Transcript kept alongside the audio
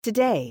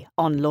Today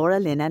on Laura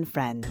Lynn and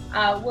Friends.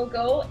 We'll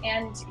go,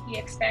 and he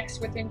expects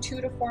within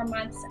 2 to 4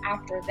 months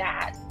after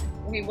that,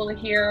 we will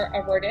hear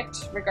a verdict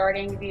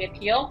regarding the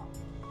appeal.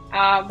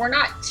 We're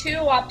not too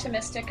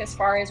optimistic as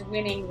far as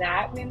winning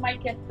that. We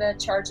might get the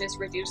charges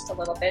reduced a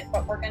little bit,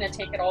 but we're going to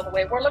take it all the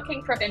way. We're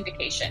looking for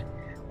vindication.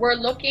 We're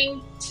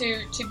looking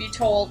to be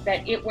told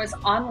that it was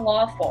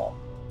unlawful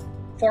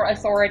for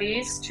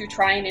authorities to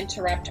try and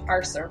interrupt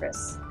our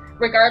service,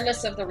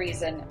 regardless of the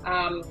reason.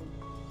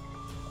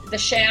 The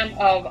sham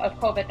of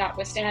COVID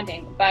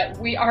notwithstanding, but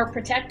we are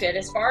protected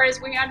as far as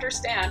we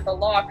understand the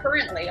law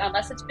currently,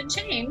 unless it's been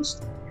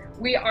changed.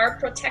 We are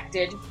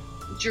protected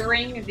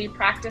during the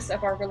practice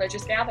of our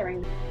religious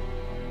gathering.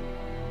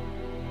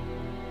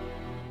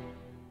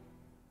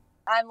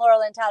 I'm Laura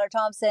Lynn Tyler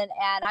Thompson,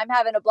 and I'm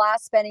having a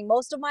blast spending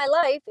most of my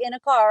life in a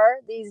car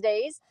these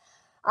days,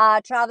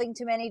 traveling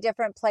to many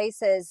different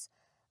places.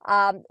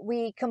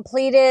 We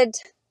completed,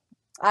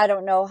 I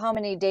don't know, how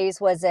many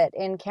days was it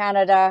in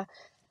Canada,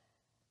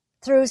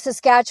 through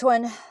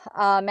Saskatchewan,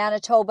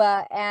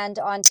 Manitoba, and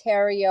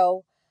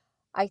Ontario.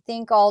 I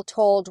think all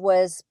told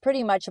was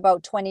pretty much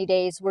about 20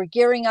 days. We're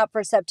gearing up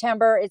for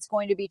September. It's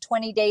going to be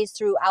 20 days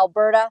through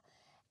Alberta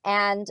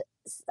and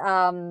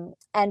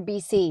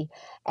BC.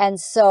 And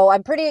so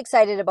I'm pretty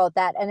excited about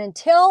that. And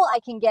until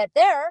I can get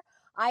there,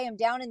 I am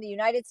down in the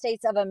United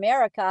States of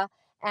America,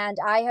 and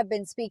I have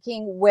been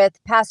speaking with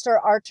Pastor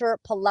Artur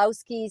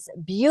Pawlowski's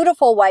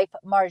beautiful wife,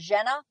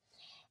 Marjena,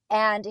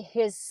 and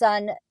his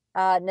son,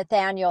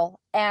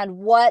 Nathaniel, and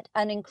what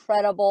an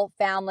incredible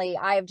family.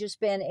 I have just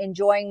been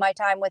enjoying my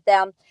time with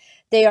them.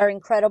 They are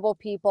incredible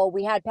people.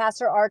 We had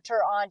Pastor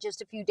Artur on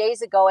just a few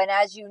days ago, and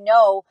as you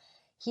know,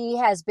 he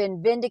has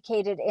been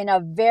vindicated in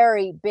a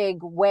very big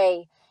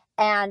way.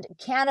 And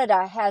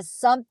Canada has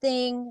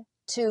something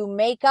to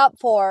make up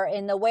for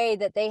in the way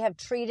that they have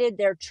treated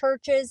their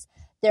churches,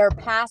 their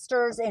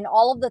pastors, and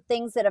all of the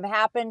things that have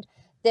happened.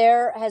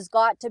 There has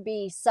got to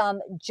be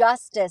some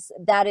justice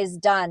that is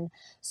done.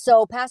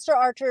 So Pastor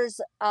Artur's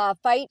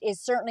fight is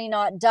certainly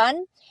not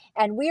done.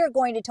 And we are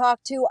going to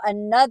talk to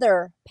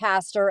another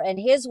pastor and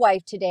his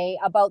wife today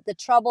about the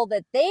trouble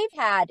that they've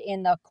had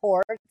in the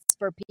courts,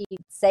 for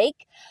Pete's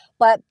sake.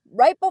 But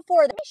right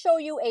before, let me show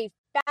you a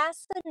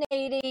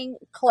fascinating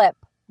clip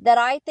that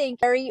I think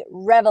very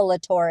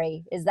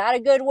revelatory. Is that a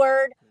good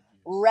word?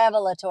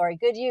 Revelatory.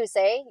 Good use,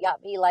 eh? Yep,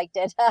 he liked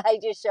it. I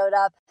just showed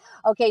up.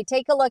 Okay,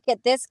 take a look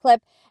at this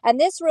clip. And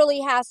this really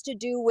has to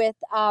do with,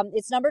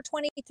 it's number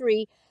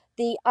 23,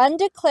 the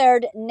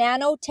undeclared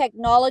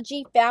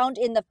nanotechnology found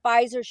in the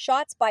Pfizer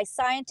shots by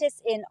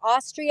scientists in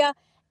Austria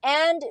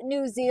and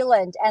New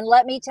Zealand. And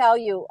let me tell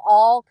you,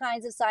 all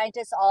kinds of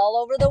scientists all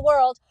over the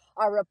world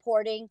are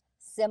reporting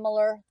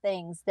similar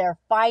things. They're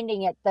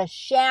finding it. The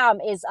sham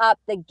is up.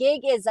 The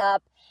gig is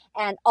up.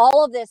 And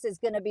all of this is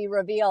going to be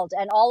revealed.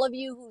 And all of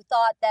you who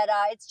thought that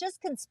it's just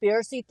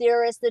conspiracy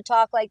theorists that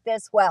talk like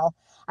this, well,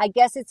 I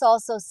guess it's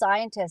also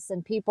scientists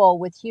and people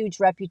with huge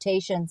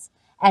reputations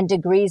and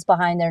degrees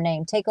behind their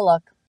name. Take a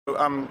look.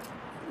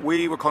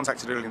 We were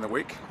contacted early in the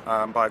week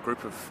by a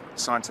group of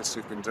scientists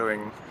who've been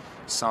doing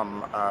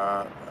some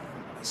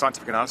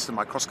scientific analysis and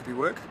microscopy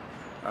work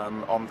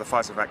on the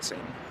Pfizer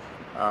vaccine,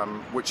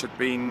 which had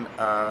been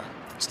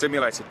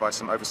stimulated by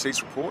some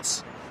overseas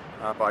reports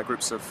by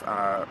groups of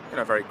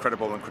very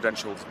credible and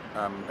credentialed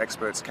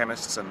experts,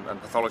 chemists and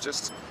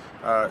pathologists,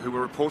 who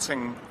were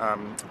reporting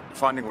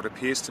finding what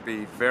appears to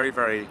be very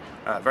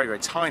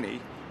tiny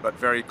but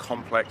very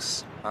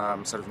complex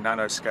sort of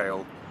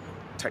nanoscale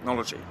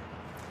technology.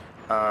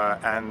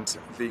 And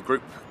the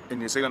group in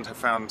New Zealand have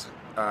found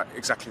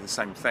exactly the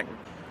same thing.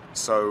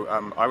 So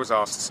I was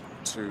asked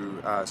to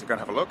go and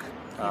have a look,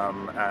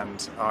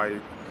 and I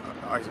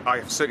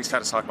have certainly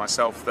satisfied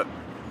myself that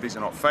these are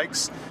not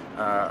fakes,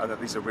 and that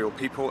these are real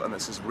people, and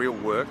this is real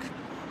work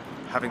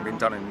having been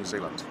done in New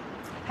Zealand.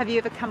 Have you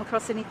ever come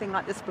across anything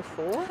like this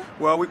before?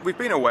 Well, we've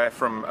been aware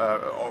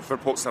of the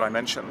reports that I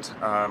mentioned.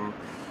 From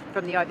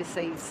the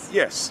overseas?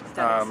 Yes.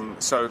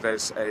 So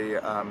there's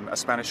a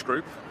Spanish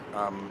group,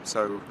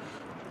 so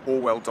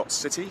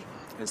Orwell.city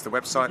is the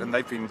website, and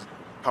they've been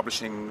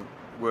publishing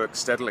work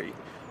steadily.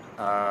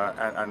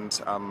 And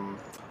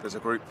there's a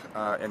group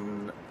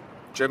in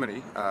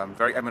Germany,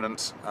 very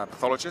eminent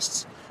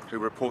pathologists who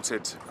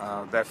reported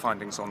their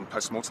findings on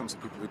post-mortems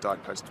of people who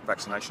died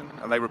post-vaccination,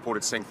 and they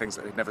reported seeing things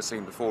that they'd never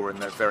seen before in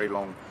their very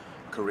long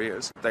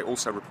careers. They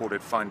also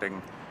reported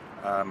finding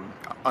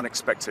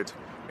unexpected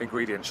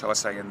ingredients, shall I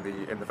say, in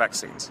the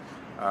vaccines.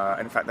 And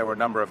in fact, there were a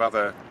number of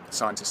other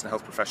scientists and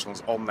health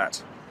professionals on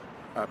that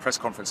press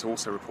conference who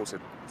also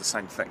reported the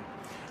same thing.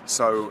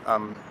 So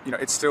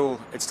it's still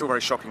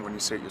very shocking when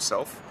you see it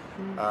yourself.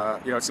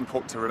 It's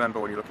important to remember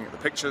when you're looking at the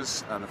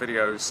pictures and the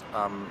videos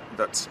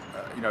that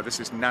this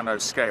is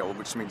nanoscale,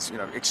 which means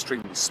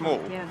extremely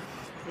small.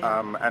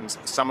 And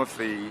some of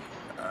the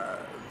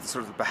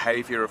sort of the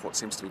behaviour of what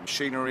seems to be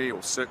machinery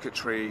or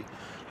circuitry,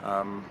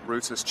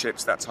 routers,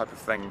 chips, that type of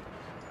thing,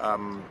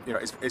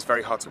 is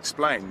very hard to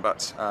explain,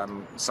 but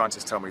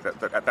scientists tell me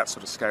that at that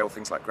sort of scale,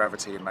 things like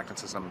gravity and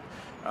magnetism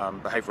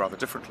behave rather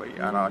differently,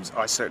 and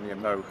I certainly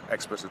am no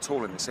expert at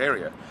all in this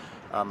area.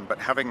 But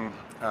having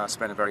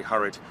spent a very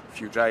hurried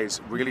few days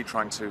really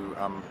trying to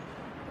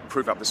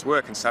prove up this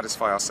work and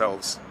satisfy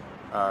ourselves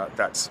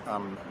that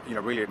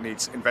really it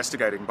needs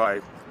investigating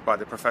by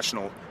the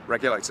professional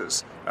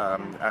regulators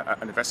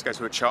and investigators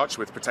who are charged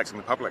with protecting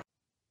the public.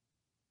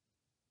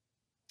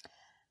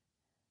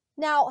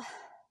 Now,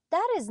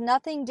 that is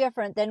nothing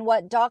different than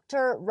what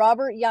Dr.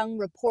 Robert Young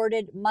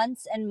reported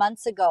months and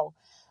months ago.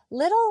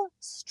 Little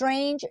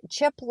strange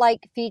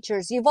chip-like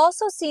features. You've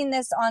also seen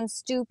this on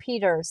Stu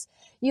Peters.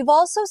 You've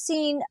also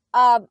seen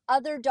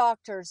other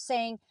doctors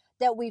saying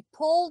that we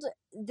pulled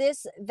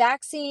this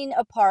vaccine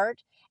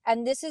apart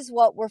and this is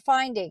what we're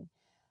finding.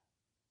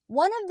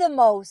 One of the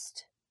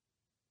most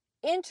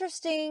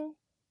interesting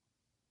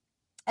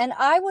and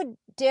I would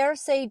dare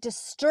say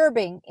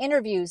disturbing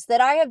interviews that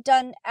I have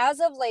done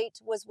as of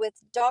late was with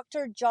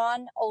Dr.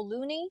 John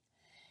O'Looney.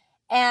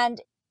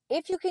 And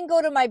if you can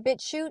go to my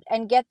BitChute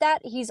and get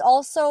that, he's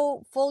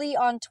also fully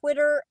on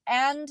Twitter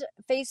and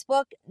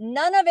Facebook.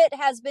 None of it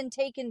has been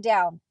taken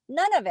down.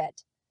 None of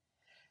it.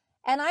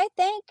 And I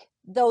thank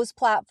those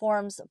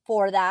platforms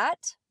for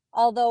that,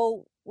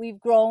 although we've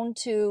grown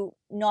to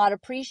not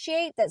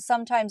appreciate that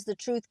sometimes the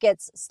truth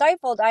gets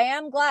stifled. I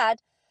am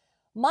glad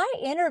my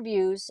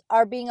interviews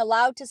are being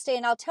allowed to stay,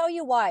 and I'll tell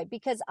you why.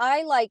 Because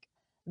I like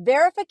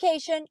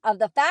verification of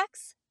the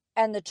facts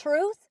and the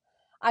truth.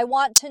 I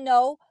want to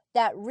know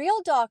that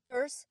real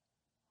doctors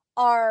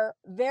are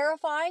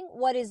verifying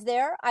what is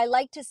there. I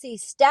like to see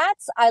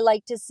stats. I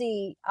like to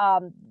see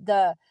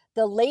the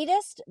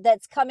latest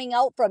that's coming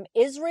out from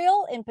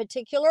Israel in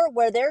particular,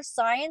 where their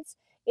science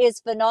is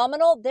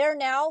phenomenal. They're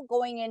now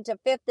going into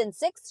 5th and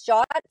 6th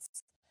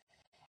shots.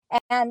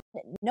 And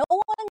no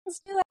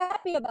one's too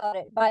happy about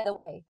it, by the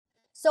way.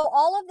 So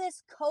all of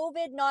this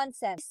COVID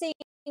nonsense seeing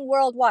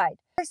worldwide,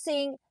 we're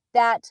seeing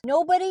that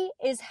nobody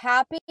is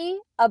happy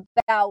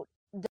about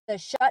the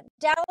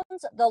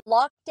shutdowns, the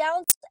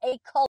lockdowns, a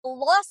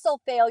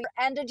colossal failure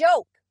and a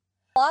joke.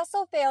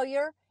 Colossal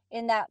failure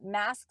in that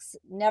masks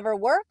never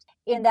worked,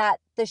 in that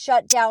the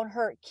shutdown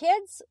hurt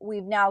kids.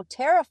 We've now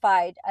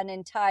terrified an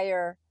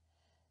entire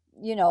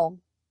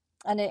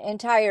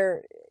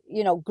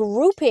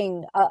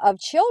grouping of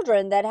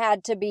children that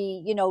had to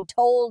be,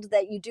 told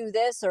that you do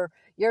this or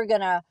you're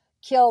going to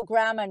kill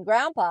grandma and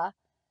grandpa.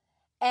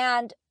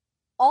 And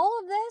all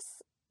of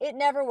this, it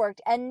never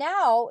worked. And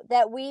now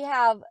that we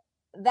have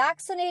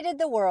vaccinated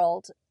the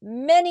world,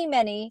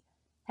 many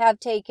have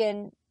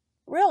taken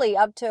really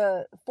up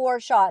to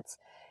 4 shots.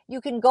 You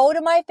can go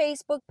to my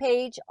Facebook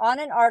page on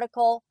an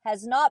article,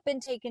 has not been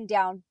taken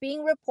down,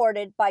 being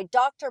reported by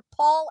Dr.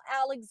 Paul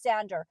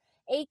Alexander,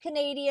 a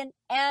Canadian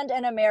and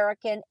an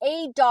American,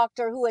 a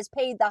doctor who has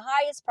paid the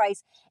highest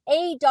price,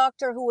 a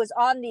doctor who was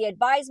on the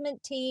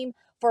advisement team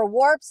for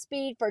Warp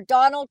Speed for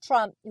Donald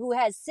Trump, who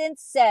has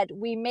since said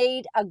we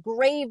made a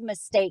grave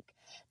mistake.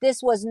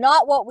 This was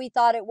not what we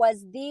thought it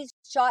was. These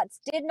shots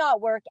did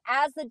not work.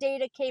 As the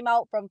data came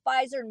out from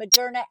Pfizer and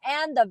Moderna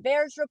and the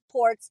VAERS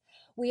reports,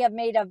 we have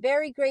made a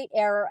very great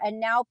error, and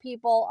now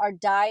people are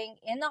dying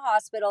in the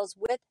hospitals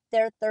with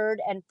their 3rd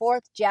and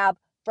 4th jab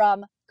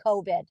from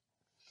COVID.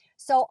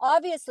 So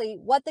obviously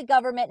what the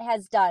government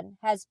has done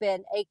has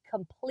been a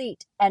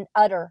complete and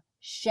utter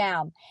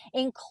sham,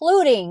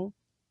 including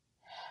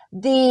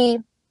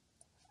the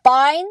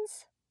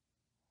fines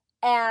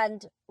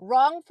and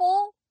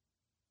wrongful,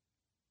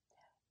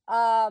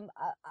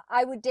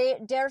 I would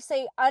dare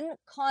say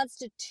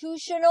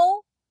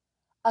unconstitutional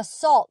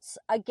assaults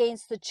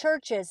against the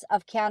churches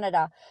of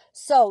Canada.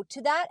 So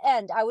to that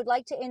end, I would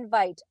like to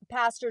invite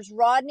Pastors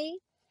Rodney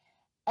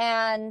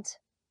and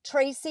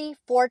Tracy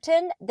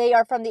Fortin. They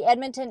are from the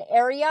Edmonton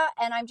area,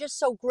 and I'm just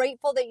so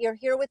grateful that you're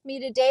here with me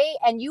today,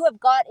 and you have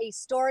got a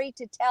story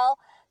to tell.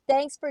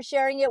 Thanks for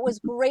sharing. It was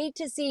great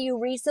to see you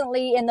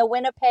recently in the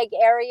Winnipeg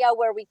area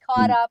where we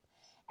caught up,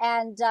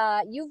 and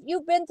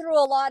you've been through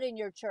a lot in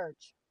your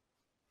church.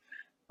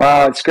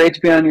 Wow, it's great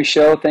to be on your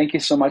show. Thank you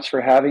so much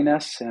for having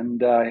us,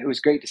 and it was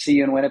great to see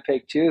you in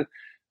Winnipeg too.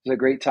 It was a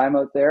great time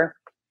out there.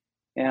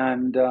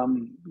 And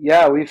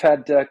we've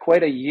had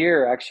quite a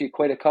year, actually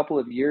quite a couple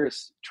of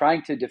years,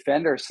 trying to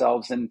defend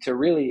ourselves and to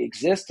really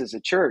exist as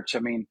a church. I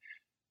mean,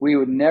 we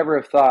would never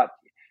have thought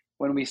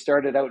when we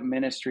started out in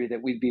ministry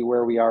that we'd be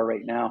where we are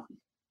right now.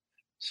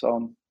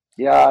 So,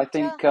 yeah, I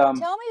think... Tell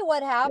me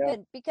what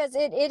happened, because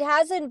it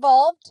has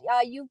involved,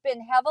 you've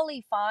been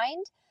heavily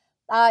fined.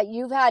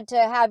 You've had to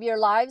have your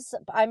lives,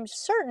 I'm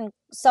certain,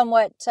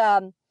 somewhat,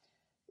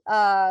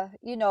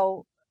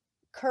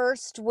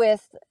 cursed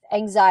with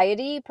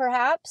anxiety,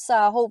 perhaps.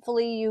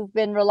 Hopefully you've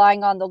been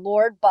relying on the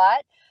Lord,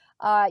 but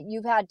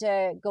you've had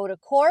to go to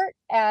court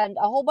and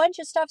a whole bunch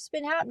of stuff's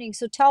been happening.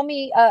 So tell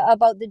me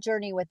about the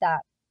journey with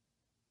that.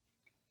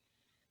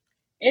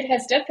 It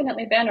has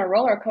definitely been a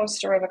roller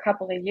coaster of a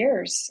couple of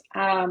years.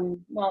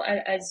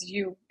 As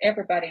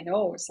everybody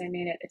knows, I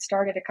mean, it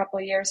started a couple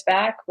of years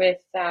back with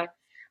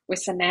with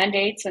some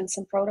mandates and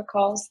some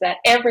protocols that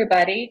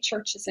everybody,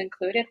 churches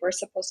included, were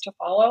supposed to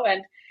follow.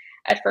 And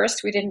at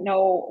first, we didn't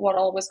know what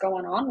all was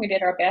going on. We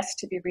did our best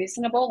to be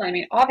reasonable. I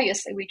mean,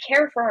 obviously, we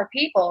care for our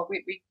people.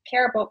 We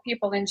care about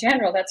people in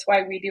general. That's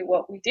why we do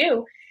what we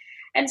do.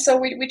 And so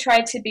we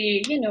tried to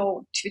be,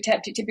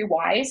 to be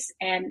wise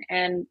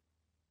and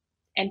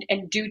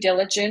due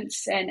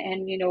diligence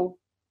and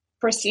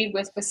proceed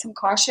with some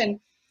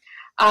caution.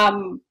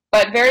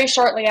 But very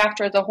shortly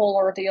after the whole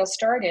ordeal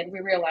started,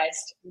 we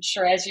realized, I'm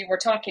sure as you were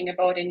talking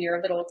about in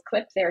your little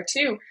clip there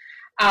too,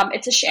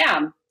 it's a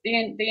sham.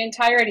 The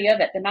entirety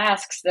of it, the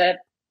masks, the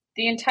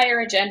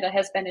entire agenda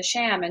has been a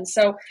sham. And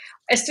so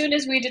as soon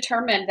as we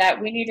determined that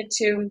we needed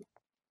to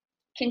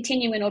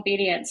continue in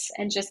obedience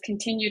and just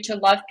continue to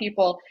love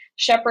people,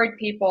 shepherd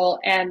people,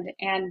 and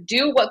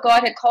do what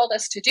God had called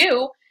us to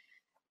do,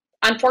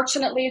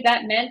 unfortunately,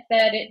 that meant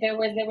that there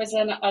was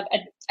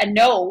a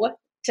no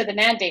to the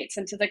mandates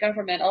and to the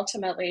government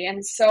ultimately.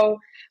 And so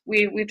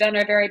we've done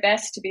our very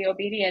best to be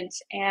obedient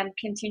and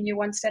continue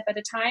one step at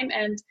a time.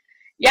 And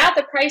yeah,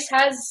 the price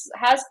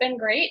has been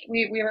great.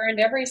 We earned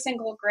every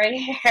single gray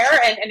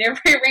hair and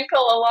every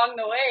wrinkle along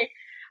the way,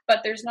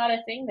 but there's not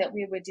a thing that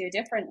we would do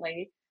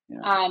differently.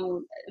 Yeah.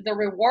 The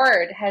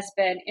reward has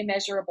been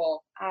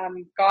immeasurable.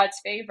 God's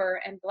favor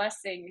and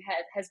blessing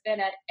has been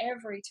at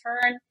every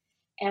turn,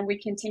 and we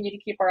continue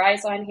to keep our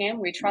eyes on Him.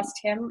 We trust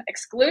Him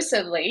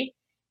exclusively,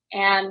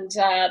 and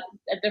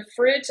the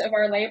fruit of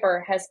our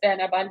labor has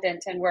been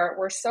abundant, and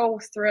we're so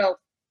thrilled.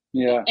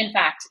 Yeah. In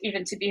fact,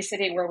 even to be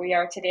sitting where we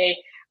are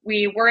today.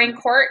 We were in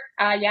court,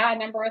 a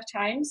number of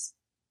times.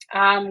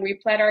 We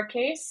pled our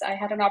case. I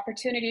had an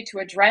opportunity to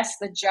address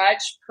the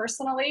judge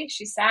personally.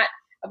 She sat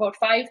about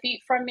 5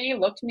 feet from me,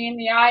 looked me in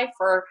the eye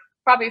for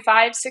probably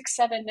 5, 6,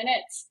 7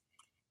 minutes.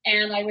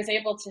 And I was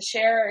able to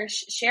share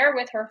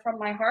with her from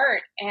my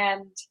heart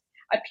and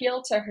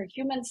appeal to her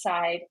human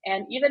side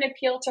and even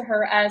appeal to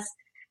her as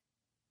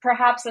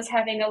perhaps as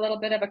having a little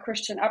bit of a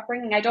Christian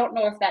upbringing. I don't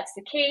know if that's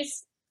the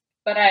case,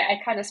 but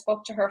I kind of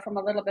spoke to her from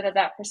a little bit of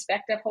that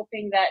perspective,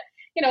 hoping that,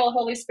 the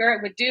Holy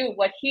Spirit would do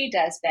what He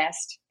does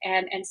best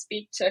and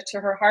speak to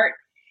her heart.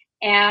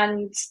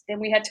 And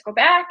then we had to go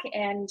back,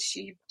 and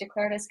she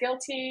declared us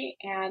guilty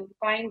and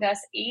fined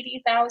us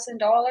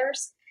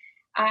 $80,000.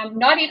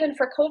 Not even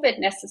for COVID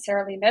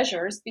necessarily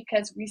measures,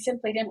 because we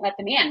simply didn't let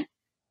them in.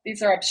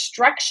 These are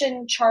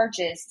obstruction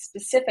charges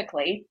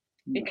specifically,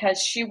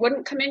 because she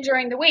wouldn't come in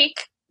during the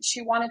week.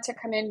 She wanted to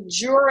come in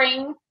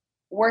during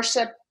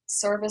worship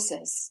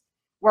services,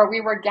 where we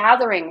were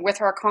gathering with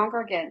our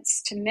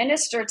congregants to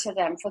minister to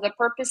them for the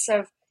purpose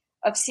of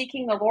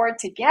seeking the Lord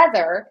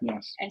together.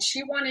 Yes. And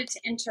she wanted to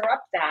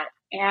interrupt that.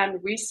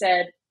 And we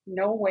said,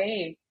 no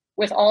way.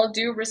 With all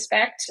due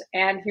respect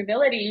and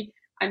humility,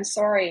 I'm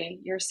sorry,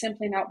 you're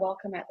simply not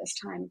welcome at this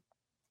time.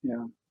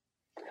 Yeah.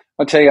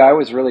 I'll tell you, I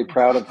was really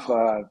proud of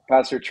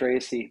Pastor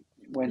Tracy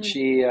when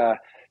she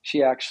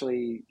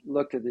actually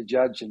looked at the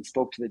judge and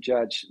spoke to the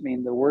judge. I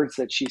mean, the words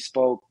that she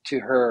spoke to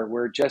her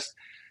were just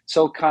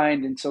so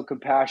kind and so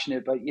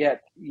compassionate, but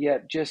yet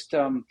just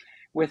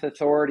with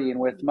authority and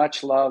with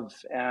much love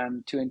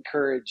and to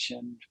encourage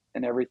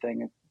and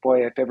everything.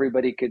 Boy, if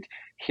everybody could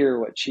hear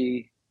what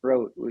she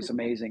wrote, it was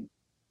amazing.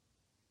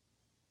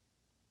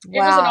 Wow. It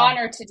was an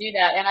honor to do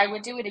that, and I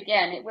would do it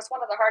again. It was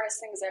one of the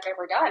hardest things I've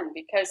ever done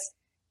because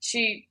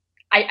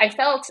I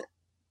felt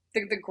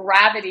the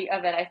gravity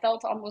of it. I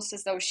felt almost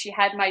as though she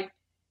had my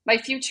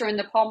future in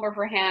the palm of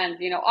her hand.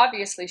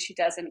 Obviously she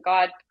doesn't.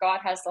 God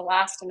has the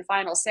last and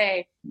final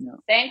say,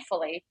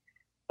 thankfully.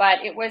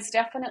 But it was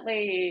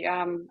definitely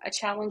a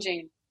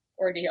challenging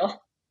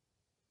ordeal.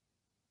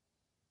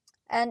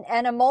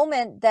 And a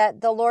moment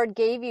that the Lord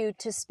gave you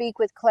to speak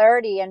with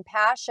clarity and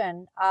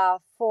passion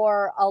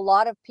for a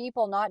lot of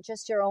people, not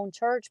just your own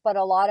church, but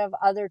a lot of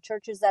other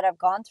churches that have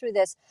gone through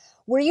this.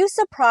 Were you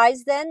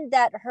surprised then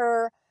that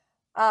her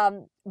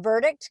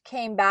verdict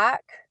came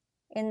back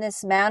in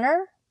this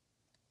manner?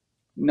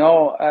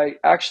 No,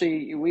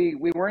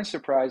 we weren't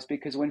surprised,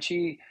 because when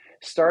she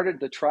started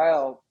the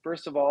trial,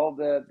 first of all,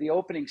 the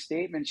opening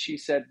statement, she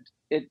said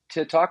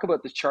to talk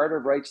about the Charter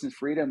of Rights and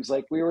Freedoms,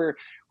 like we were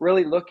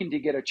really looking to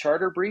get a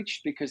charter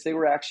breached because they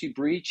were actually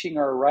breaching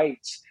our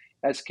rights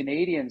as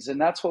Canadians,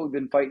 and that's what we've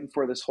been fighting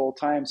for this whole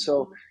time.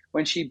 So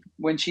when she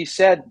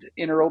said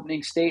in her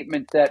opening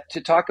statement that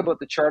to talk about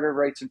the Charter of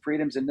Rights and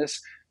Freedoms in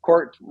this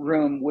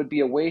courtroom would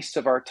be a waste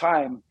of our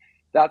time,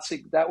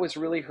 that was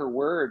really her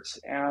words,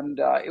 and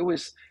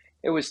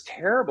it was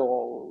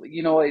terrible,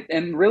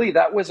 and really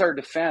that was our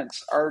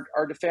defense.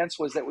 Our defense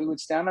was that we would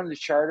stand on the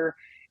charter,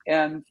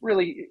 and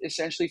really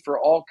essentially for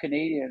all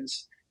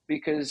Canadians,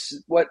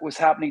 because what was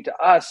happening to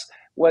us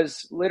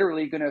was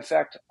literally going to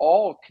affect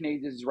all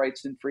Canadians'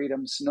 rights and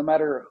freedoms, no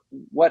matter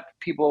what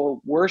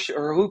people worship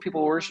or who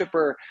people worship,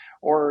 or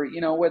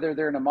whether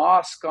they're in a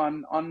mosque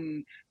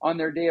on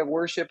their day of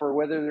worship, or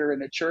whether they're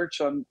in a church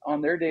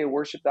on their day of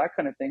worship, that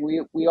kind of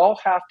thing. We all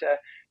have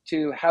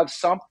to have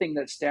something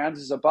that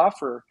stands as a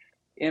buffer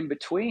in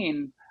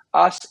between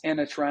us and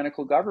a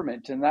tyrannical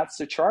government, and that's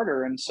the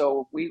charter. And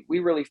so we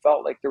really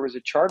felt like there was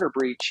a charter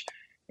breach,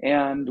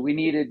 and we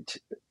needed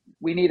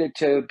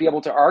to be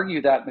able to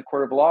argue that in the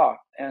court of law,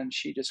 and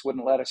she just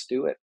wouldn't let us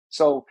do it.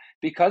 So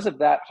because of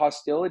that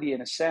hostility,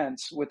 in a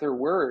sense, with her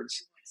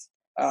words,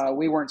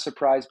 we weren't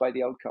surprised by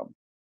the outcome.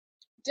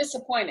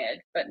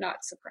 Disappointed, but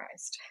not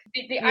surprised.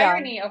 The Yeah.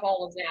 irony of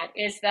all of that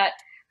is that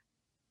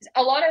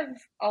a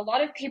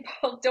lot of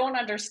people don't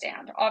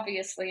understand,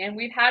 obviously, and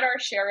we've had our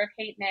share of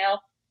hate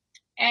mail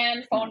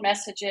and phone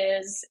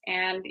messages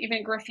and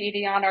even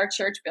graffiti on our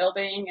church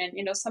building,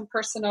 and some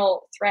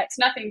personal threats.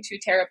 Nothing too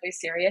terribly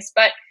serious,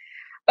 but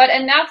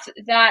enough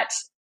that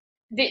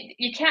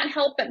you can't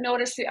help but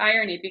notice the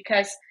irony,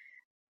 because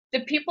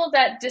the people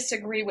that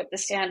disagree with the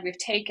stand we've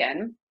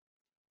taken,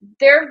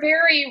 their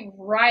very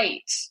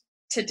right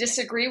to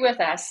disagree with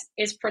us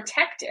is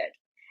protected.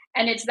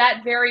 And it's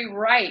that very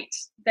right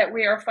that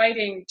we are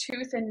fighting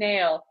tooth and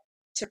nail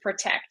to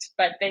protect.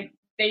 But they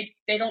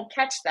don't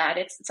catch that.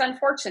 It's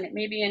unfortunate.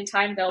 Maybe in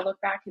time they'll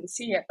look back and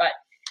see it, but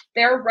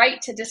their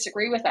right to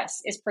disagree with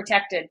us is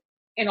protected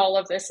in all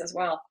of this as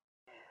well.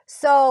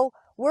 So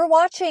we're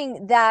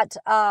watching that.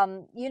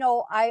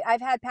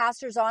 I've had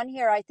pastors on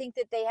here. I think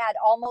that they had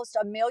almost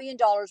 $1 million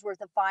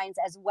worth of fines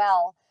as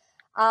well.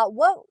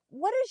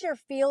 What is your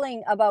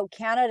feeling about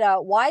Canada?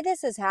 Why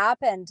this has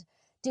happened?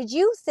 Did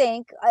you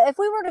think, if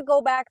we were to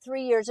go back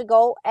 3 years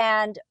ago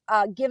and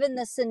given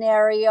the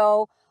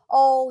scenario,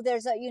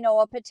 there's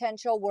a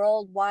potential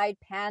worldwide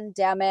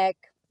pandemic,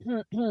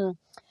 would you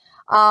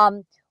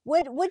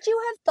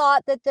have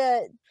thought that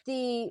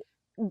the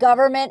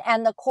government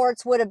and the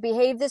courts would have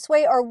behaved this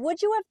way, or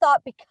would you have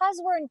thought,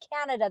 because we're in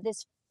Canada,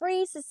 this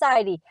free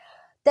society,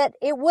 that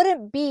it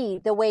wouldn't be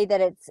the way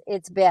that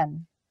it's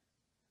been?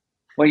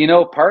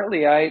 Well,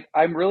 partly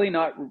I'm really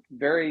not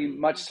very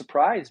much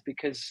surprised,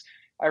 because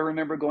I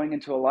remember going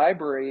into a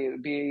library, it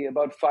would be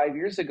about 5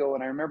 years ago,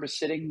 and I remember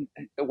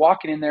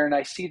walking in there, and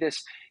I see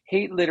this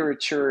hate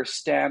literature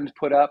stand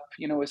put up.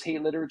 It was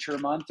Hate Literature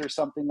Month or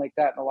something like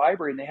that in the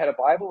library, and they had a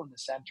Bible in the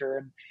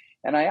center.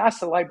 And I asked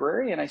the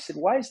librarian, I said,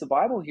 "Why is the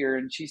Bible here?"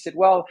 And she said,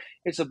 "Well,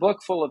 it's a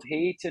book full of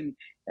hate and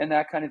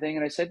that kind of thing."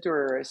 And I said to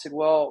her, I said,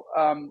 "Well,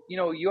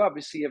 you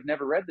obviously have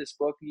never read this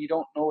book, and you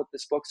don't know what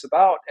this book's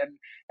about,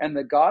 and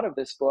the God of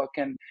this book."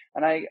 And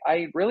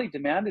I really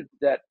demanded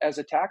that, as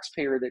a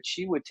taxpayer, that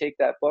she would take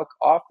that book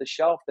off the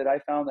shelf, that I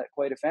found that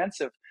quite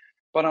offensive.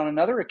 But on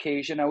another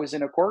occasion, I was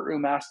in a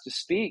courtroom asked to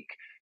speak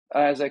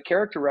as a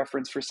character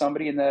reference for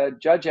somebody, and the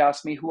judge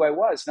asked me who I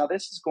was. Now,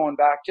 this is going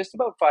back just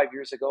about 5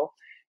 years ago.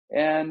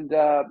 And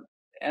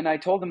I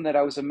told him that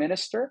I was a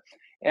minister,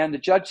 and the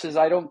judge says,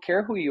 "I don't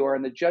care who you are."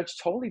 And the judge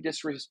totally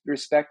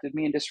disrespected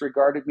me and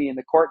disregarded me in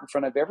the court in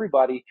front of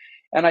everybody.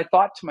 And I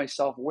thought to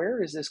myself,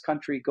 where is this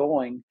country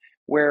going,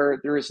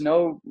 where there is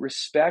no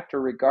respect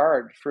or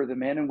regard for the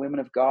men and women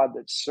of God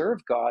that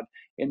serve God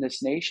in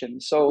this nation?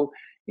 So,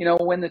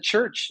 when the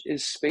church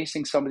is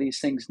facing some of these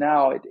things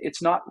now,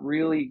 it's not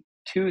really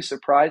too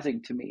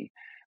surprising to me.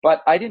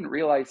 But I didn't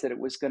realize that it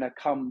was going to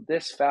come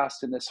this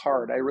fast and this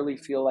hard. I really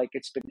feel like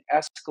it's been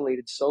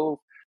escalated so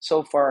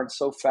far and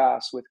so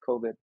fast with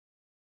COVID.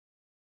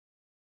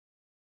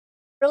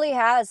 Really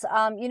has.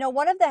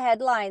 One of the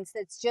headlines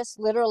that's just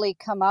literally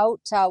come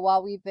out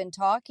while we've been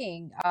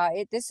talking.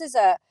 This is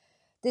an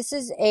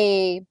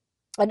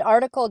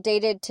article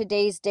dated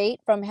today's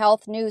date from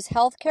Health News.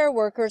 Healthcare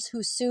workers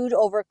who sued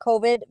over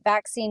COVID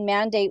vaccine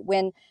mandate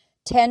win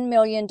 $10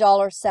 million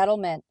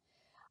settlement.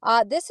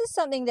 This is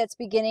something that's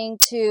beginning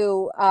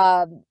to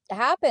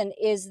happen,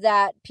 is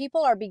that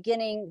people are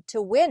beginning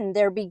to win.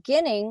 They're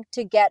beginning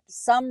to get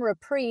some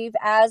reprieve,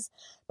 as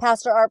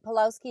Pastor Art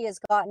Pawlowski has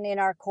gotten in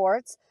our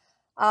courts.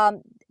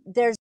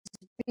 There's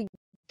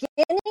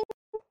beginning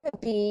to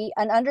be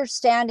an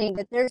understanding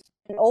that there's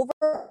an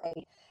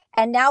overlay.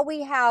 And now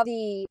we have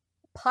the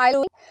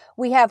pilot.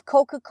 We have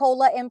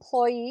Coca-Cola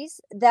employees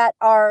that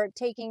are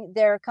taking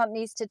their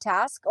companies to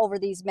task over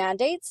these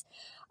mandates.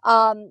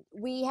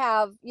 We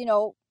have,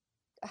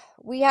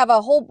 we have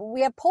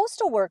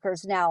postal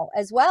workers now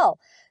as well.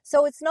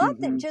 So it's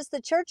not that just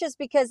the churches,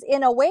 because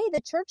in a way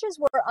the churches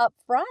were up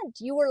front.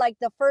 You were like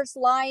the first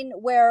line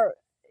where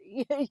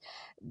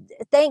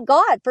thank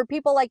God for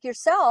people like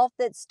yourself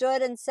that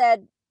stood and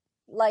said,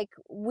 like,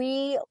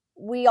 we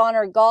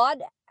honor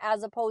God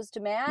as opposed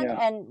to man,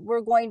 Yeah. and we're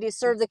going to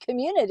serve the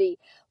community.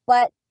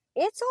 But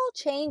it's all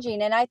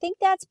changing, and I think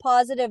that's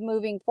positive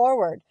moving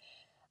forward.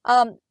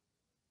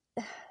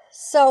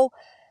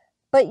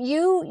 But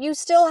you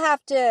still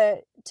have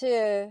to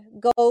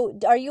go.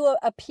 Are you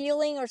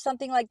appealing or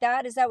something like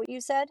that? Is that what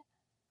you said?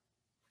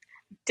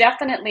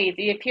 Definitely.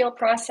 The appeal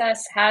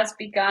process has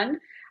begun.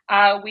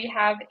 We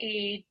have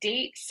a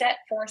date set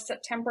for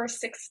September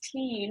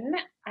 16.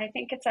 I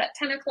think it's at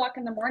 10 o'clock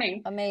in the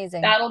morning.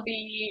 Amazing. That'll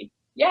be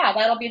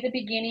the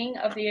beginning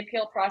of the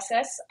appeal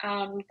process.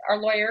 Our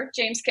lawyer,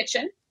 James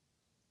Kitchen,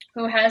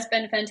 who has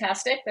been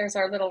fantastic. There's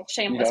our little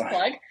shameless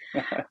plug.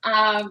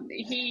 I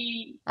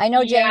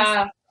know James.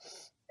 Yeah.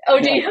 Oh,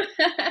 do you?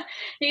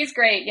 He's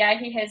great. Yeah,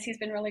 he has. He's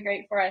been really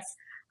great for us.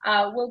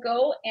 We'll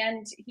go,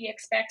 and he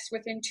expects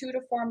within 2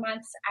 to 4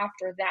 months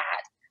after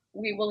that,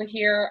 we will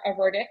hear a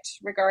verdict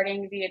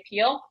regarding the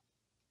appeal.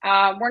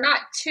 We're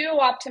not too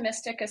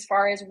optimistic as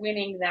far as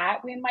winning that.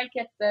 We might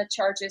get the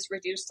charges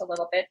reduced a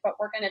little bit, but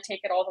we're going to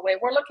take it all the way.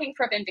 We're looking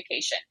for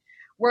vindication.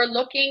 We're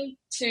looking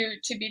to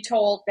be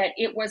told that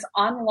it was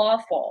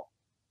unlawful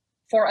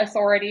for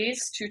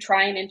authorities to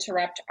try and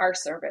interrupt our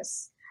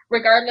service,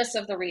 regardless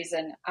of the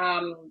reason,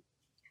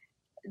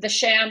 the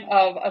sham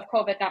of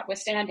COVID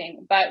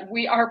notwithstanding. But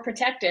we are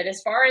protected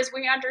as far as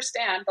we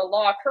understand the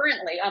law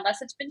currently,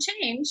 unless it's been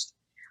changed.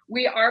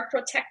 We are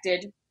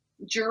protected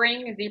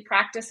during the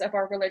practice of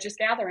our religious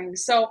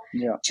gatherings. So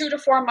 2 to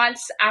 4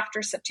 months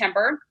after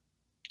September,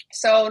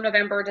 so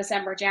November,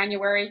 December,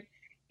 January.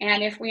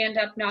 And if we end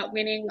up not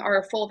winning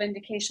our full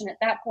vindication at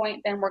that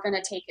point, then we're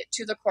going to take it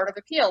to the Court of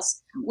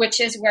Appeals, which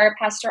is where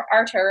Pastor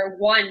Artur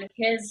won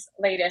his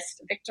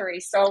latest victory.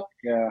 So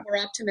we're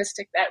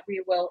optimistic that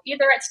we will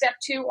either at step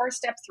 2 or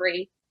step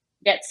 3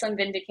 get some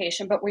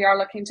vindication, but we are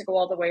looking to go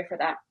all the way for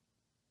that.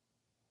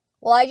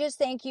 Well, I just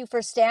thank you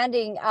for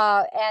standing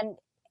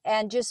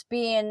and just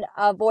being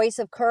a voice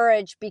of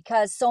courage,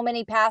 because so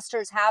many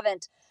pastors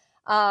haven't.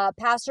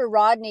 Pastor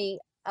Rodney,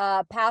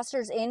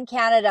 pastors in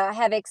Canada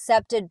have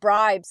accepted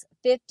bribes,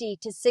 $50,000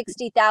 to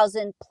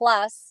 $60,000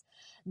 plus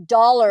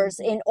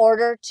in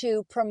order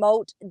to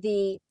promote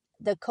the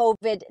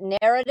COVID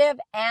narrative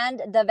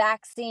and the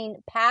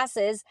vaccine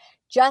passes,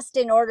 just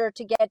in order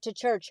to get to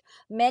church.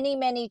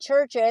 Many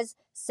churches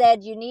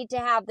said you need to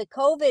have the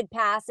COVID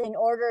pass in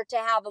order to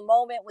have a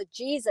moment with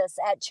Jesus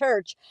at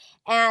church.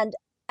 And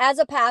as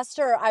a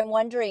pastor, I'm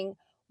wondering,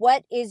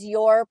 what is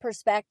your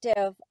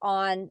perspective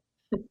on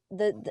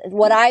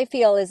what I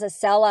feel is a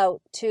sellout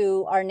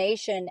to our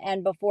nation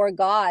and before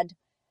God,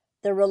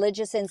 the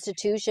religious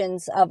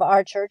institutions of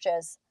our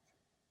churches?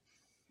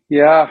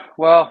 Yeah,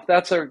 well,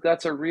 that's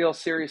a real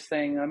serious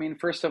thing. I mean,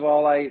 first of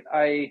all,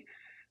 I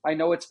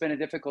know it's been a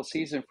difficult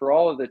season for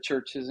all of the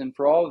churches and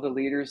for all of the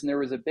leaders, and there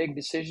was a big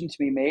decision to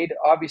be made.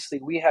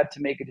 Obviously, we had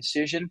to make a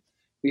decision.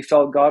 We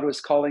felt God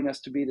was calling us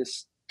to be the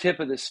tip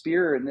of the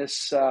spear in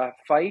this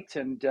fight,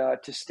 and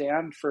to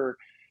stand for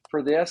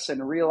this,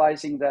 and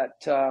realizing that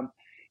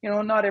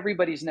not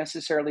everybody's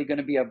necessarily going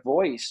to be a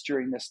voice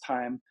during this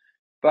time,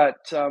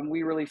 but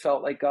we really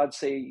felt like God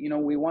say,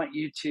 we want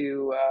you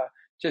to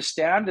just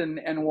stand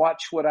and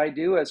watch what I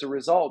do as a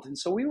result. And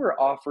so we were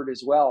offered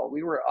as well.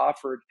 We were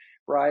offered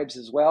bribes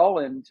as well,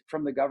 and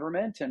from the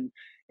government, and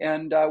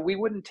we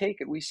wouldn't take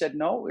it. We said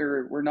no,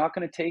 we're not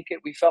going to take it.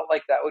 We felt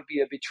like that would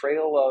be a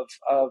betrayal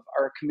of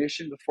our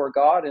commission before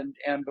God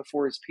and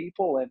before His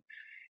people.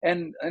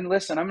 And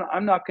listen,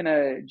 I'm not going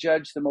to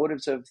judge the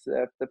motives of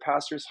the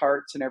pastors'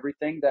 hearts and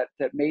everything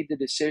that made the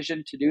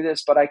decision to do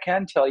this, but I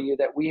can tell you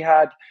that we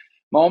had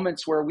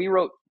moments where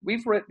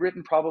we've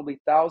written probably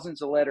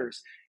thousands of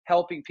letters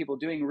helping people,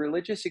 doing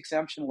religious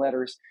exemption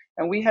letters,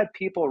 and we had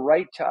people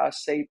write to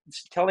us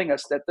telling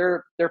us that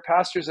their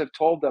pastors have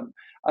told them,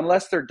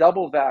 unless they're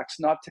double vaxxed,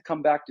 not to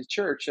come back to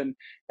church, and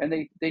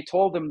they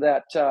told them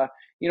that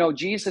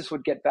Jesus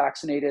would get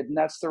vaccinated, and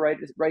that's the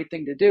right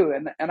thing to do.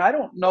 And I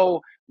don't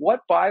know what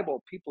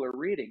Bible people are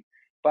reading,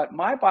 but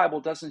my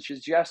Bible doesn't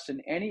suggest in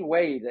any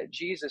way that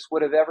Jesus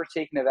would have ever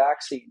taken a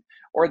vaccine,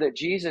 or that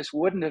Jesus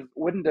wouldn't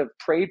have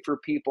prayed for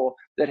people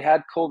that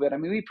had COVID. I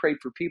mean, we prayed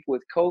for people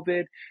with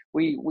COVID.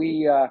 We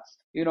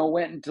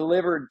went and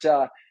delivered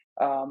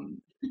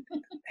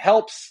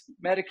helps,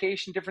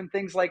 medication, different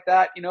things like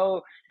that.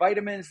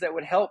 Vitamins that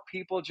would help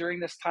people during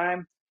this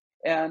time,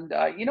 and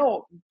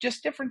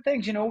just different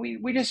things.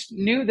 We just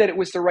knew that it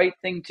was the right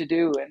thing to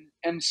do,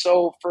 and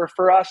so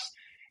for us,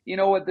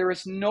 there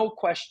is no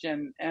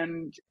question,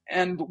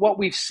 and what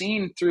we've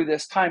seen through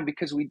this time,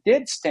 because we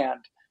did stand.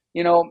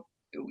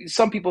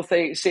 Some people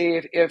say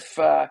if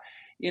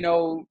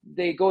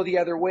they go the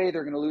other way,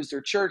 they're going to lose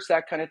their church,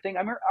 that kind of thing.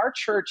 I mean, our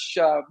church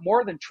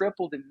more than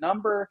tripled in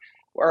number.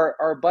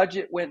 Our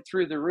budget went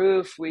through the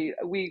roof.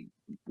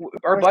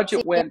 Our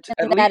budget went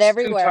at least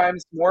everywhere. 2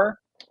 times more.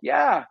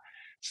 Yeah.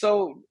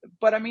 So,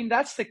 but I mean,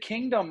 that's the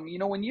kingdom.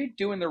 When you're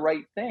doing the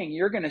right thing,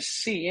 you're going to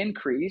see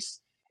increase.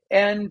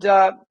 And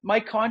my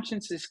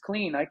conscience is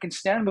clean. I can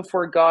stand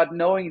before God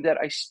knowing that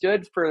I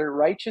stood for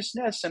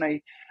righteousness,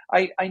 and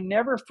I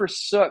never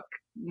forsook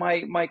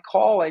my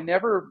call. I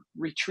never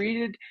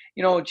retreated.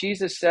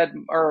 Jesus said,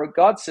 or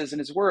God says in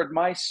His Word,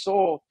 my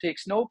soul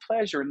takes no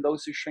pleasure in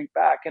those who shrink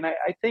back. And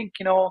I think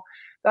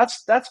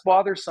that's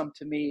bothersome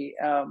to me.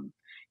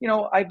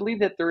 I believe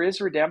that there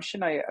is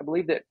redemption. I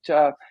believe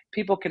that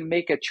people can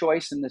make a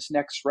choice in this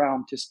next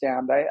round to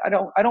stand. I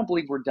don't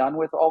believe we're done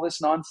with all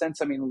this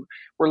nonsense. I mean,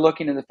 we're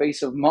looking in the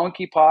face of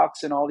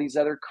monkeypox and all these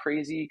other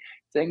crazy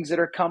things that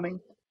are coming.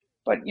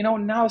 But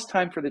now it's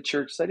time for the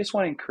church. So I just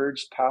want to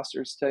encourage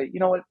pastors to,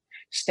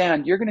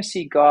 stand. You're going to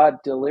see God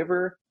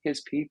deliver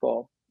His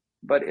people.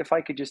 But if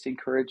I could just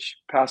encourage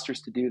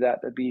pastors to do that,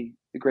 that'd be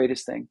the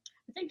greatest thing.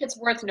 I think it's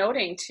worth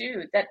noting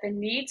too that the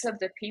needs of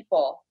the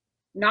people,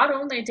 not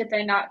only did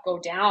they not go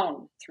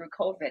down through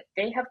COVID,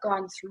 they have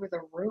gone through the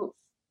roof.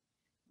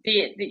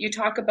 You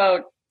talk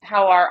about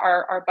how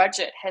our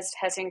budget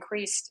has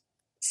increased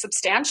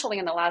substantially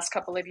in the last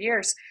couple of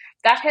years.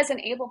 That has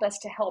enabled us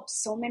to help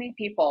so many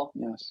people.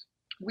 Yes.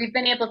 we've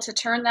been able to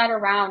turn that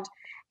around.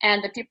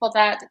 And the people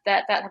that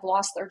have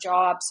lost their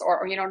jobs,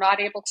 or not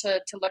able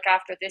to look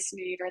after this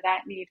need or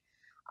that need,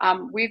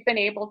 we've been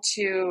able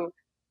to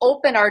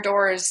open our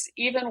doors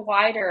even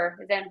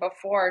wider than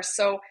before.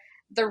 So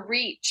the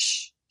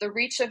reach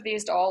of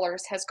these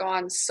dollars has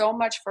gone so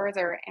much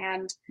further,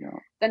 and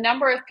the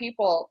number of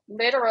people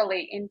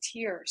literally in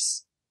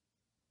tears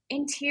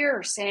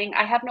saying,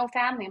 I have no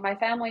family, my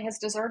family has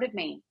deserted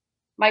me,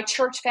 my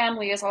church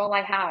family is all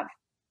I have.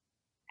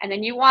 And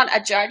then you want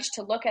a judge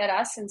to look at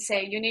us and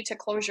say, you need to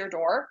close your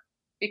door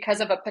because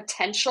of a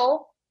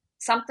potential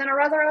something or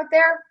other out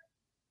there?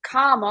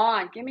 Come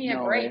on, give me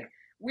a break.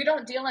 We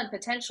don't deal in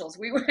potentials.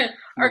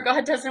 Our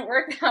God doesn't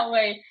work that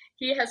way.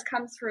 He has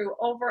come through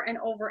over and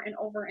over and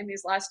over in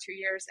these last 2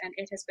 years, and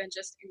it has been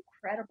just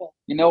incredible.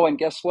 And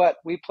guess what?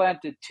 We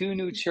planted 2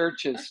 new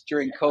churches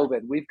during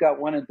COVID. We've got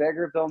one in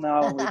Vegreville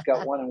now, and we've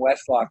got one in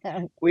Westlock.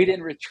 We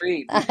didn't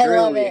retreat. We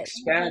grew, we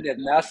expanded,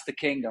 and that's the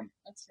kingdom.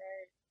 That's right.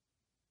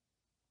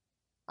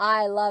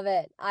 I love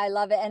it. I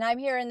love it. And I'm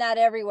hearing that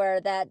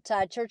everywhere, that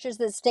churches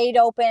that stayed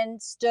open,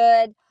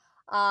 stood,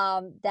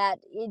 that,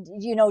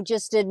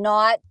 just did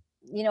not,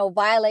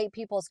 violate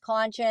people's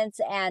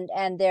conscience and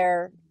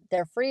their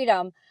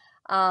freedom,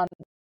 have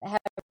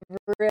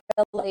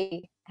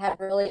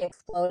really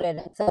exploded.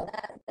 And so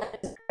that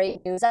is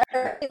great news. I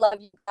really love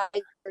you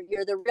guys.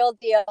 You're the real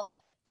deal,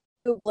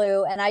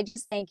 Blue. And I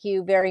just thank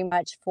you very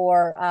much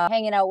for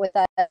hanging out with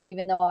us,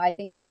 even though I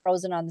think you're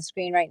frozen on the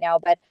screen right now.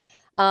 But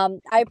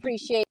I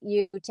appreciate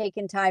you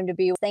taking time to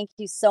be with us. Thank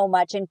you so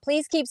much. And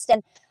please keep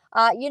standing.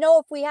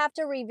 If we have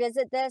to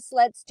revisit this,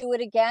 let's do it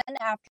again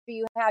after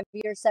you have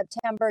your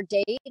September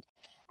date.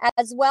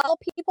 As well,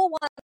 people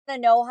want to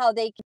know how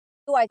they can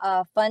do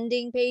a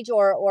funding page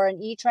or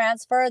an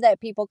e-transfer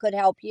that people could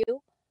help you.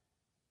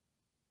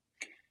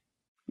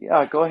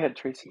 Yeah, go ahead,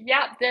 Tracy.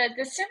 Yeah,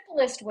 the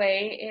simplest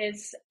way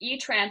is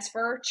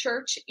e-transfer,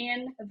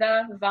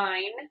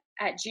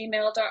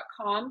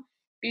 churchinthevine@gmail.com.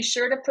 Be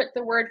sure to put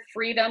the word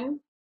freedom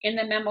in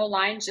the memo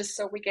line just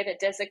so we get it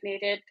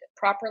designated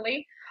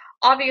properly.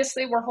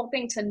 Obviously, we're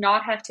hoping to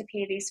not have to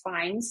pay these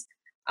fines,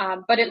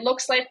 but it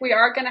looks like we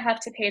are going to have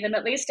to pay them,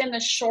 at least in the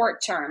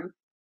short term.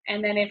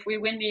 And then if we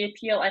win the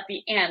appeal at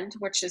the end,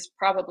 which is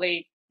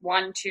probably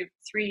 1 to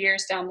 3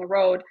 years down the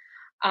road,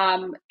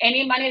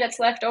 any money that's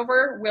left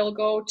over will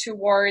go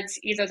towards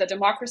either the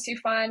Democracy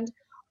Fund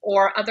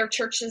or other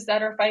churches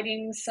that are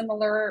fighting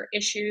similar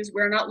issues.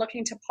 We're not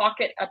looking to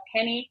pocket a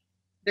penny.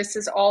 This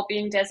is all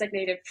being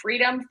designated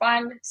Freedom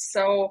Fund.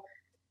 So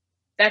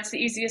that's the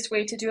easiest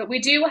way to do it. We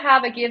do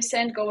have a Give,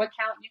 Send, Go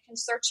account. You can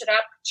search it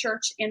up,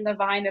 Church in the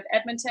Vine of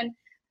Edmonton.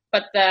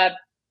 But the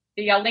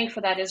link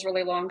for that is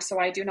really long, so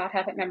I do not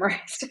have it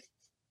memorized.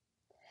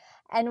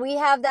 And we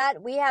have that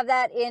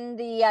in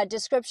the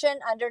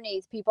description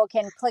underneath. People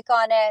can click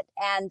on it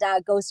and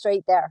go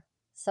straight there.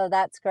 So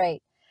that's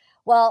great.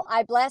 Well,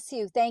 I bless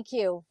you. Thank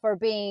you for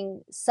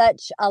being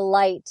such a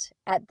light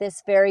at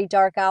this very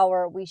dark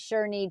hour. We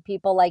sure need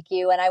people like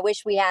you. And I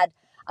wish we had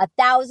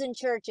 1,000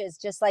 churches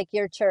just like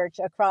your church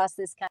across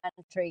this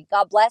country.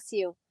 God bless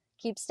you.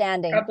 Keep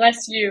standing. God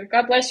bless you.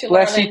 God bless you,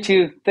 Bless Lauren. you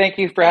too. Thank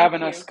you for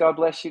having us. God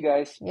bless you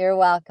guys. You're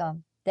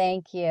welcome.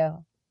 Thank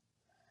you.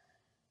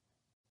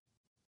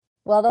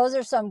 Well, those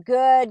are some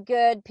good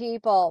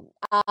people.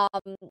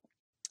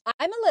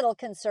 I'm a little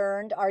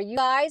concerned. Are you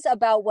guys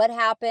about what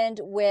happened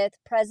with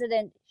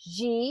President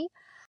Xi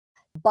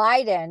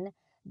Biden?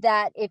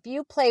 That if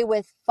you play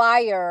with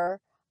fire,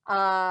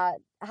 how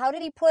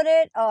did he put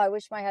it? Oh, I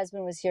wish my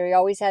husband was here. He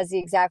always has the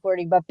exact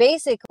wording. But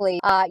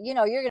basically,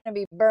 you're going to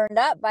be burned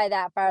up by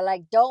that fire.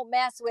 Like, don't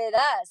mess with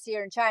us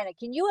here in China.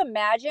 Can you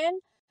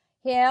imagine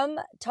him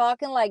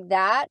talking like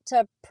that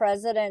to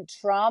President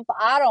Trump?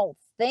 I don't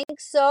think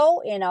so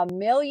in a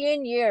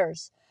million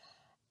years.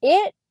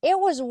 It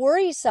was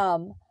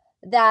worrisome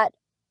that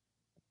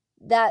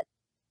the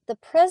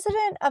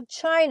president of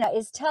China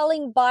is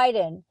telling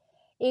Biden,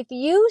 if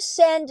you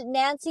send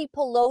Nancy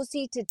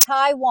Pelosi to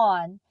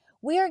Taiwan,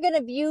 we are going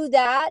to view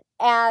that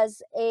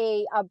as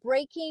a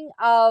breaking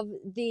of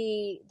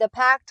the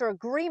pact or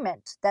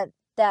agreement that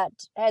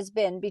has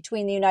been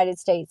between the United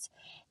States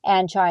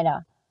and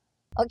China.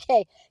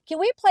 Okay, can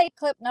we play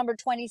clip number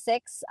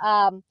 26?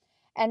 And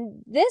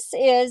this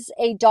is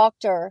a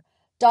doctor,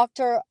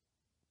 Dr.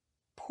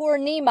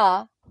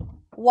 Purnima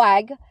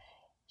Wag.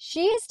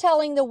 She is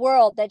telling the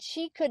world that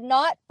she could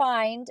not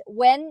find,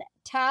 when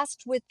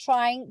tasked with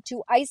trying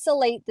to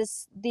isolate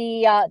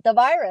the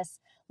virus.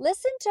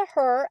 Listen to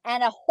her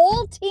and a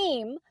whole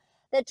team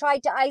that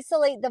tried to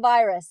isolate the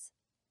virus.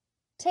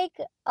 Take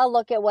a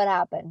look at what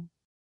happened.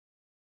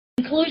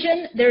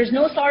 Conclusion, there's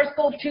no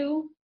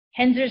SARS-CoV-2,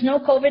 hence there's no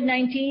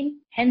COVID-19,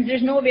 hence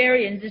there's no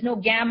variants, there's no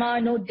Gamma,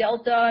 no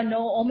Delta,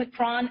 no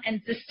Omicron, and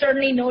there's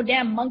certainly no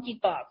damn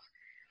monkeypox.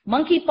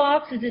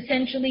 Monkeypox is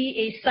essentially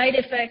a side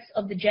effect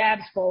of the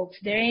jabs, folks.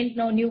 There ain't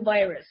no new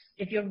virus.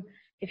 If you've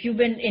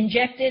been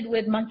injected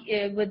with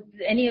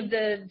any of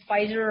the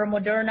Pfizer or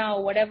Moderna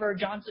or whatever,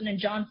 Johnson &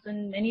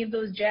 Johnson, any of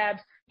those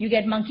jabs, you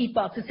get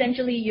monkeypox.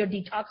 Essentially, you're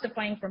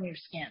detoxifying from your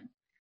skin.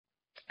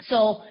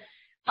 So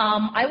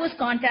I was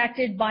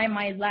contacted by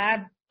my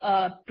lab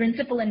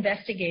principal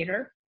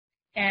investigator,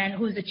 and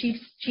who's the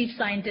chief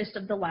scientist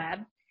of the lab.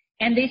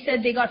 And they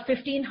said they got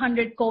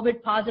 1,500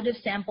 COVID positive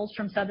samples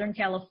from Southern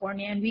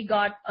California, and we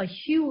got a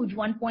huge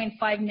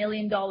 $1.5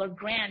 million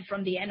grant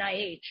from the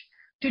NIH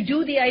to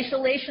do the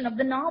isolation of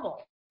the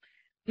novel.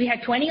 We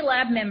had 20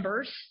 lab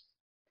members,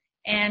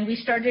 and we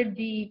started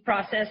the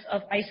process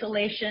of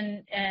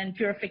isolation and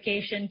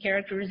purification,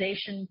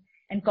 characterization,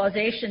 and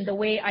causation the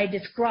way I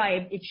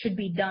described it should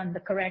be done the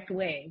correct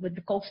way with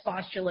the Koch's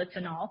postulates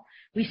and all.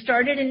 We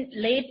started in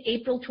late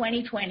April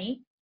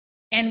 2020,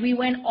 and we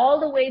went all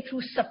the way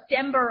through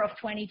September of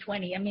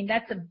 2020. I mean,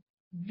 that's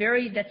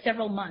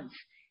several months.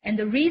 And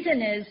the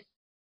reason is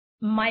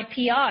my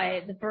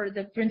PI,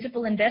 the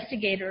principal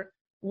investigator,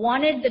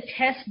 wanted the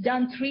test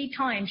done 3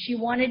 times. She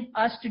wanted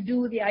us to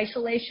do the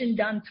isolation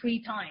done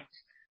 3 times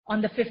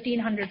on the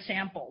 1,500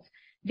 samples,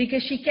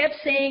 because she kept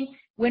saying,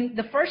 when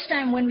the first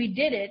time when we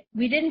did it,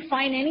 we didn't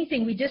find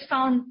anything. We just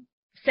found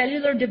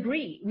cellular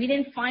debris. We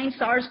didn't find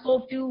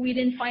SARS-CoV-2. We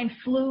didn't find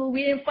flu.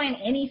 We didn't find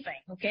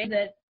anything. Okay,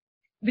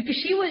 because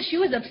she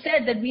was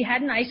upset that we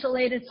hadn't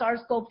isolated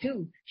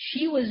SARS-CoV-2.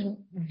 She was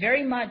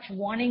very much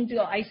wanting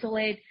to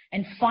isolate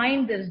and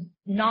find this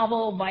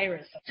novel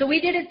virus. So we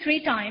did it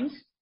 3 times,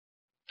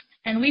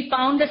 and we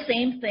found the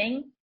same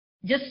thing,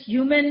 just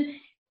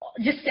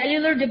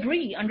cellular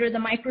debris under the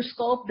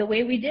microscope, the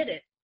way we did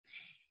it.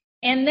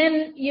 And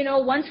then,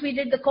 once we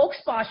did the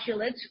Koch's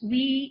postulates,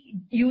 we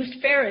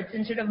used ferrets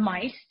instead of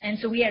mice. And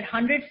so we had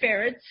 100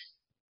 ferrets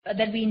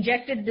that we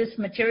injected this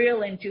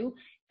material into.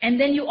 And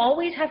then you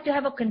always have to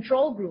have a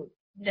control group.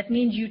 That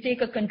means you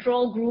take a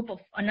control group of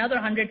another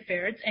 100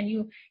 ferrets and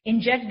you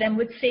inject them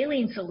with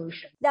saline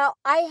solution. Now,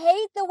 I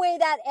hate the way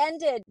that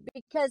ended,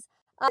 because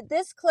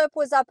this clip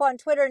was up on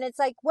Twitter, and it's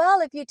like,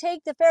 well, if you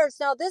take the ferrets,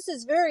 now this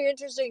is very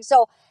interesting.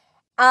 So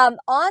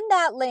on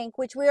that link,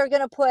 which we are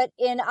going to put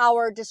in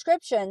our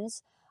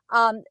descriptions,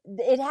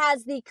 it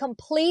has the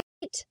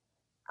complete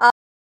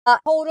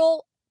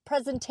total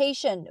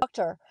presentation.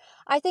 Doctor,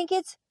 I think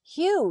it's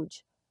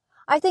huge.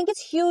 I think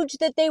it's huge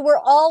that they were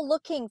all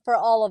looking for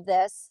all of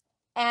this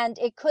and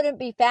it couldn't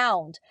be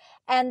found,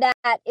 and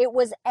that it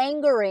was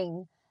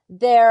angering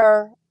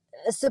their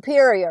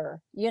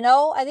superior.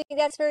 I think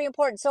that's very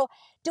important. So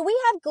do we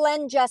have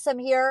Glenn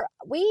Jessam here?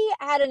 We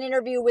had an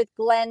interview with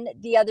Glenn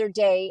the other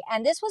day,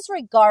 and this was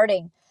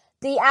regarding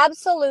the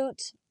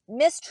absolute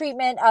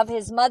mistreatment of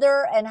his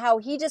mother and how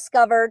he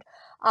discovered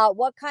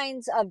what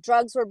kinds of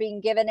drugs were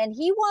being given. And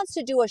he wants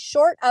to do a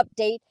short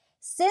update.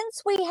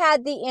 Since we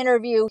had the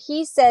interview,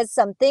 he says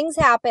some things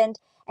happened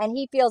and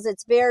he feels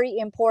it's very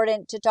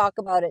important to talk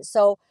about it.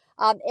 So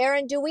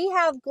Aaron, do we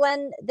have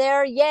Glenn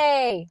there?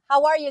 Yay.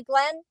 How are you,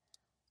 Glenn?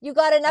 You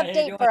got an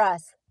update for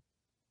us.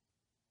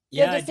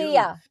 Yeah, good to see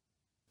you.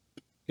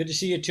 Good to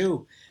see you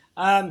too.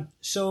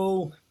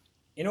 So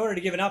in order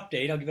to give an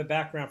update, I'll give a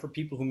background for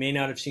people who may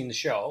not have seen the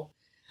show.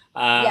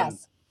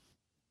 Yes.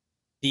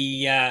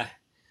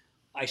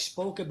 I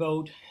spoke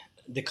about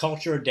the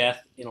culture of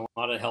death in a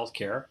lot of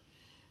healthcare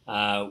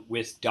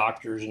with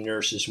doctors and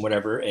nurses and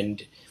whatever.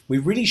 And we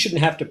really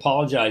shouldn't have to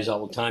apologize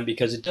all the time,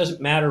 because it doesn't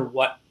matter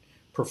what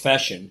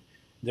profession.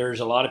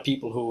 There's a lot of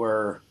people who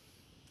are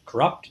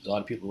corrupt. There's a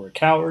lot of people who are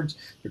cowards.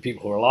 There are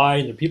people who are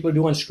lying. There are people who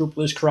do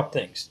unscrupulous, corrupt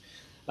things.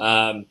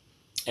 And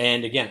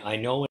again, I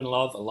know and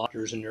love a lot of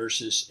doctors and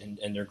nurses,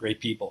 and they're great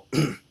people.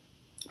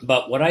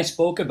 But what I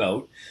spoke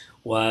about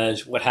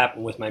was what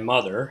happened with my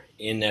mother,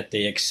 in that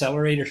they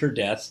accelerated her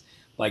death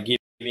by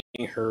giving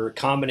her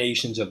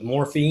combinations of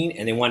morphine,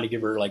 and they wanted to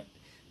give her like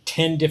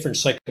 10 different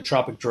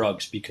psychotropic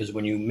drugs, because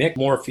when you mix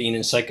morphine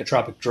and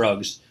psychotropic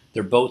drugs,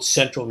 they're both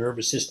central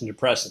nervous system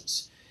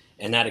depressants,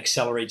 and that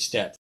accelerates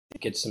death.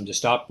 It gets them to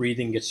stop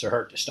breathing, gets their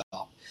heart to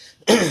stop.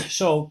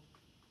 So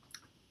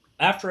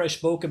after I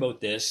spoke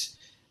about this,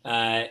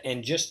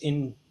 and just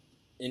in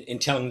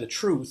telling the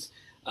truth,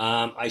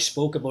 I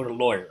spoke about a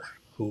lawyer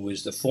who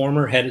was the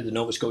former head of the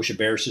Nova Scotia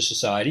Barristers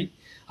Society.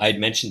 I had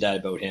mentioned that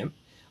about him.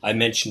 I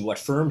mentioned what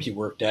firm he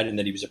worked at and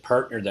that he was a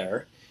partner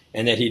there,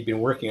 and that he'd been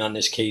working on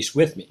this case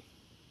with me.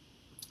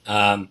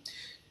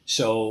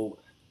 So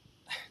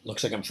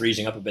looks like I'm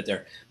freezing up a bit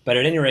there. But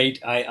at any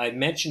rate, I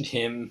mentioned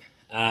him.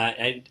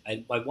 I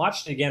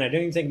watched it again. I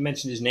don't even think I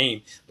mentioned his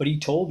name, but he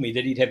told me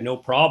that he'd have no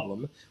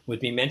problem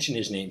with me mentioning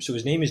his name. So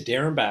his name is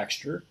Darren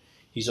Baxter.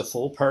 He's a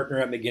full partner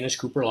at McGinnis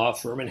Cooper Law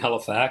Firm in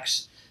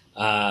Halifax,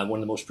 one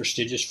of the most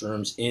prestigious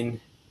firms in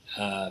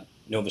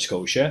Nova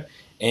Scotia.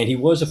 And he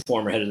was a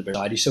former head of the Barristers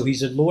Society. So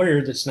he's a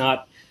lawyer that's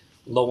not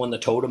low on the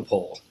totem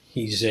pole.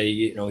 He's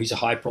a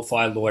high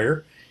profile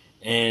lawyer.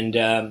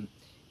 And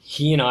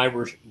he and I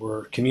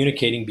were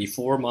communicating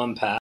before Mom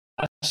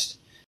passed,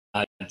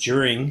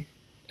 during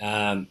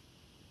the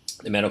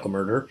medical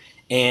murder,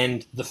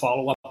 and the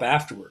follow-up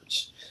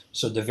afterwards.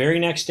 So the very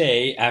next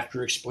day,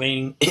 after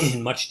explaining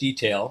in much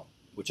detail,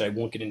 which I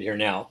won't get into here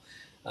now,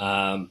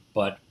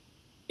 but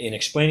in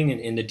explaining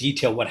in the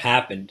detail what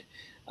happened,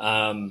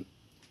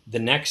 the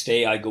next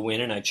day I go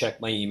in and I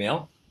check my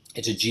email.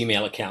 It's a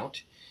Gmail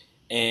account,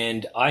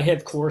 and I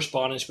have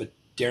correspondence with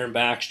Darren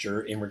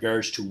Baxter in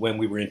regards to when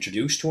we were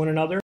introduced to one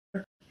another.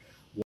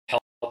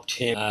 Helped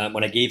him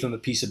when I gave him a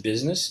piece of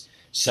business,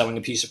 selling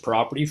a piece of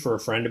property for a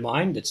friend of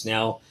mine that's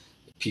now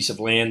a piece of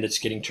land that's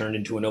getting turned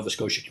into a Nova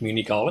Scotia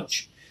Community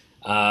College.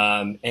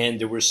 And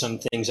there were some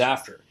things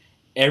after.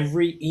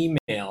 Every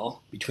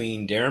email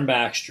between Darren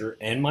Baxter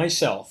and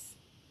myself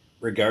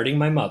regarding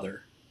my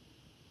mother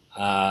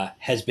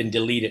has been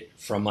deleted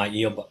from my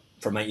email,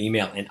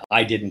 and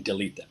I didn't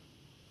delete them.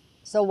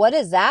 So what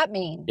does that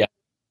mean? Yeah.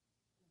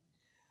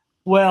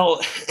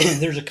 Well,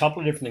 there's a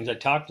couple of different things. I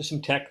talked to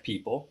some tech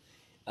people.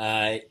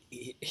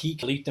 He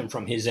deleted them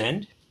from his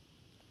end.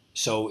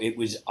 So it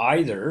was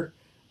either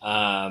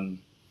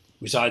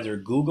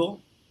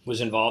Google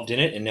was involved in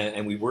it,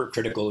 and we were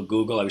critical of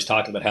Google. I was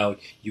talking about how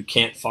you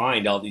can't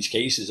find all these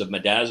cases of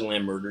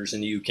midazolam murders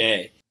in the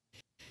UK.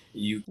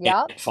 You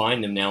can't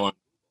find them now,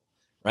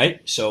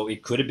 right? So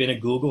it could have been a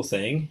Google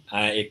thing.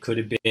 It could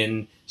have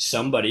been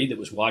somebody that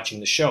was watching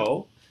the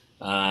show,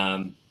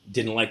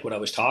 didn't like what I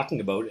was talking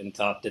about, and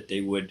thought that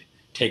they would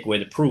take away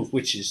the proof,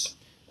 which is,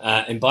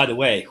 and by the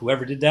way,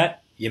 whoever did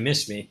that, you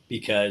missed me,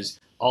 because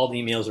all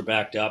the emails are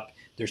backed up.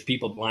 There's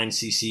people blind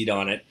CC'd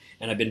on it,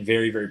 and I've been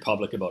very, very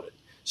public about it.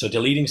 So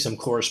deleting some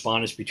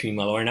correspondence between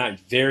my lawyer and I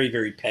is very,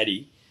 very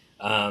petty,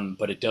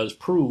 but it does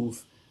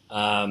prove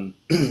that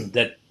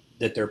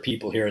there are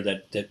people here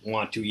that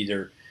want to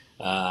either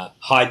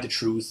hide the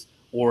truth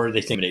or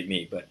they intimidate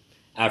me. But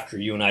after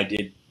you and I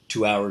did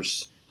 2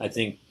 hours, I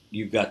think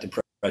you've got the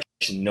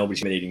impression nobody's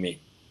intimidating me.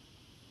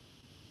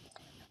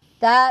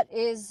 That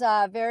is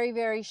very,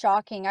 very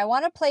shocking. I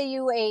want to play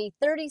you a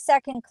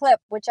 30-second clip,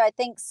 which I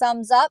think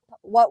sums up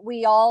what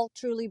we all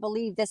truly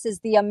believe. This is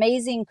the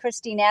amazing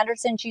Christine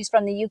Anderson. She's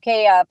from the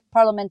UK,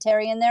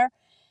 parliamentarian there.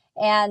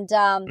 And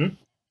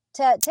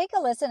to take a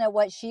listen at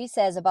what she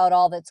says about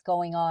all that's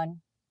going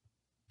on.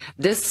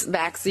 This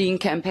vaccine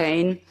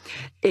campaign,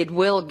 it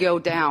will go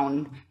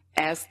down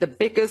as the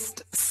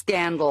biggest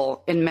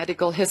scandal in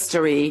medical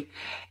history.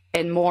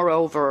 And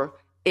moreover,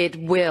 it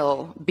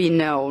will be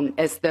known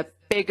as the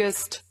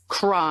biggest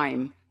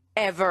crime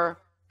ever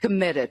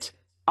committed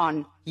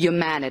on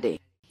humanity.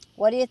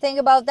 What do you think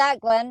about that,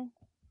 Glenn?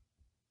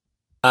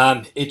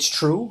 It's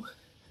true.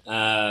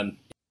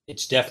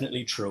 It's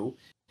definitely true.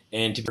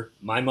 And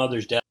my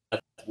mother's death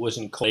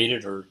wasn't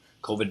related or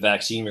COVID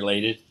vaccine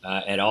related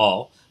at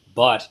all,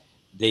 but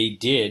they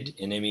did,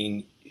 and I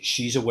mean,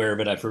 she's aware of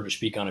it. I've heard her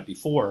speak on it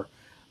before,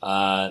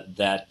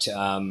 that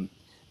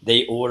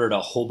they ordered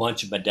a whole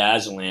bunch of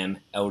midazolam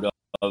out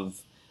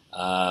of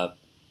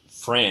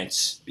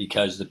France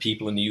because the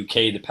people in the UK,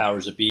 the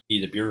powers that be,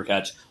 the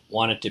bureaucrats,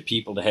 wanted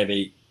people to have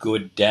a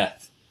good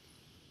death.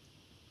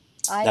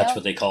 That's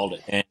what they called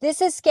it. And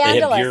this is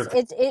scandalous.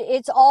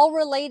 It's all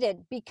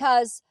related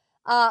because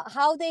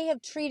how they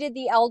have treated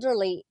the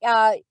elderly,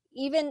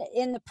 even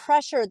in the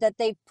pressure that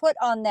they've put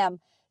on them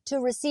to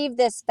receive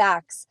this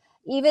vax,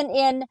 even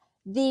in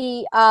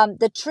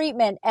the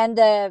treatment and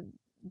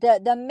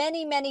the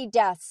many, many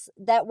deaths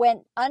that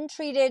went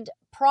untreated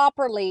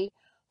properly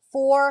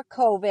for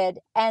COVID,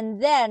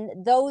 and then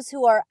those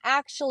who are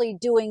actually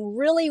doing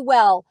really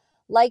well,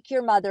 like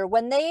your mother,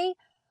 when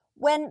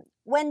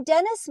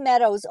Dennis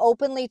Meadows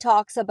openly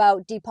talks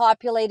about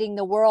depopulating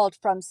the world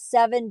from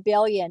 7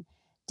 billion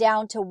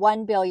down to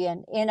 1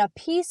 billion in a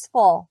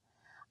peaceful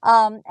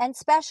and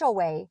special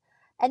way,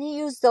 and he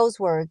used those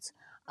words,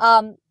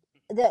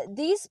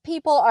 these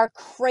people are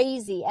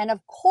crazy, and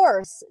of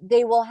course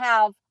they will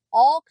have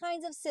all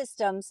kinds of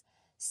systems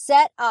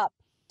set up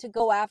to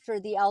go after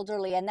the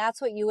elderly, and that's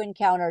what you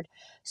encountered.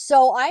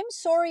 So I'm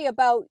sorry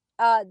about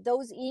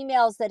those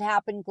emails that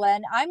happened,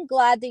 Glenn. I'm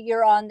glad that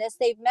you're on this.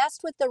 They've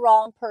messed with the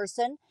wrong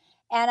person,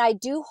 and I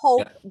do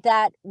hope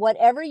that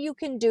whatever you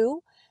can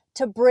do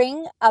to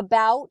bring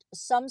about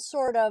some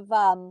sort of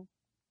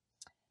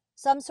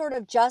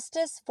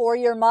justice for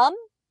your mom,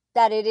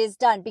 that it is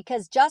done,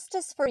 because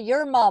justice for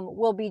your mom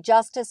will be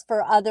justice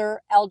for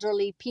other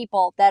elderly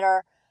people that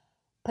are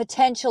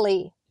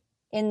potentially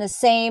in the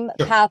same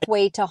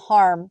pathway to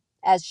harm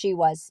as she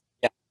was.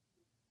 Yeah.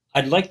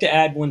 I'd like to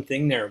add one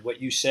thing there,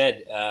 what you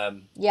said.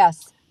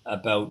 Yes.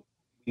 About,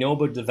 we know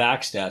about the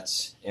vax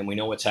deaths, and we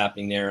know what's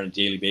happening there on a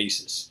daily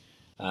basis.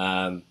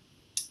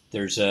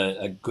 There's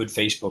a good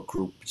Facebook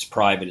group, it's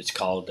private, it's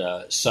called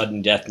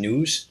Sudden Death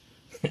News,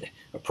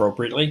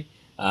 appropriately.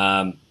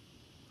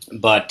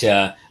 But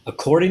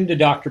according to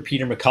Dr.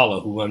 Peter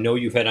McCullough, who I know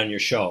you've had on your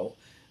show,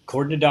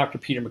 according to Dr.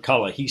 Peter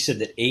McCullough, he said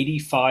that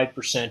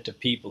 85% of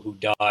people who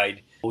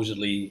died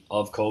supposedly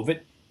of COVID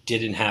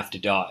didn't have to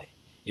die.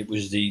 It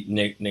was the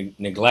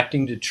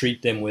neglecting to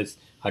treat them with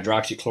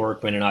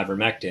hydroxychloroquine and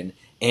ivermectin,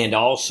 and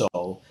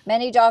also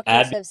many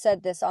doctors have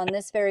said this on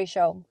this very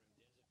show.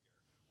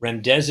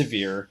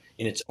 Remdesivir,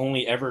 in its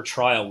only ever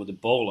trial with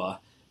Ebola,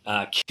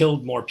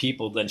 killed more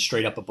people than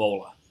straight up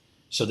Ebola.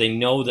 So they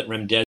know that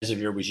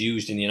remdesivir was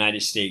used in the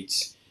United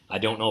States. I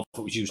don't know if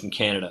it was used in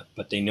Canada,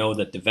 but they know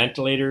that the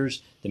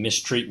ventilators, the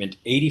mistreatment,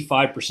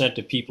 85%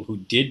 of people who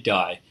did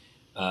die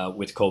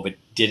with COVID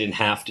didn't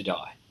have to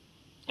die.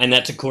 And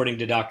that's according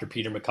to Dr.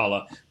 Peter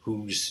McCullough,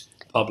 who's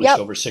published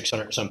over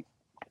 600 some.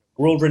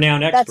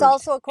 world-renowned expert. That's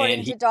also according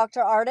and to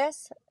Dr.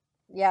 Ardis.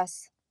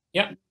 Yes.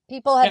 Yeah.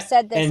 People have Yeah.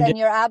 said this, And and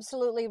you're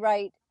absolutely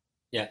right.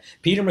 yeah,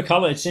 Peter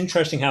McCullough, it's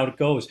interesting how it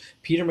goes.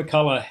 Peter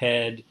McCullough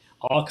had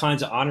all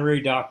kinds of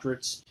honorary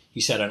doctorates.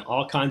 He sat on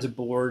all kinds of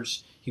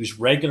boards. He was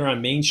regular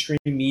on mainstream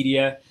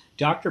media.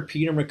 Dr.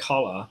 Peter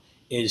McCullough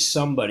is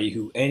somebody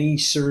who any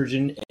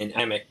surgeon and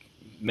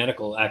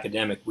medical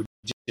academic would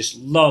just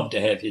love to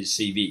have his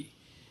CV.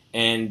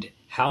 And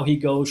how he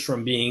goes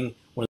from being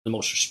one of the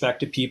most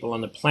respected people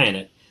on the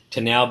planet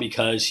to now,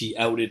 because he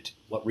outed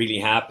what really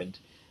happened,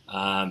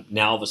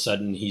 now all of a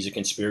sudden he's a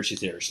conspiracy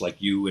theorist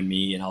like you and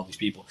me and all these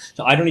people.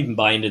 So I don't even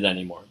buy into that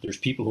anymore. There's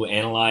people who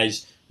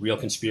analyze real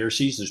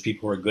conspiracies. There's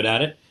people who are good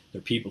at it. There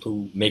are people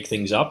who make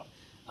things up.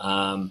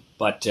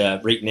 But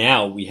right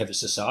now we have a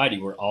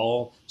society where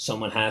all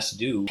someone has to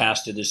do is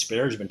cast a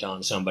disparagement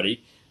on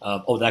somebody.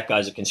 Oh, that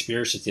guy's a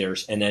conspiracy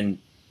theorist. And then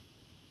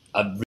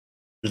a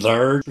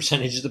large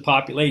percentage of the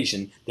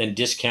population then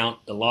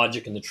discount the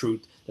logic and the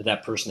truth that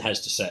that person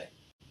has to say,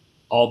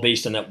 all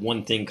based on that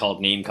one thing called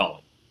name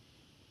calling.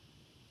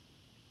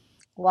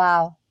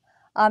 Wow.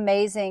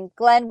 Amazing.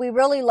 Glenn, we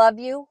really love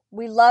you.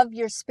 We love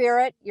your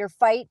spirit, your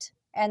fight,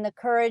 and the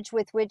courage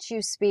with which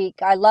you speak.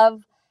 I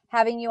love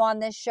having you on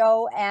this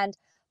show, and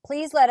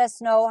please let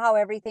us know how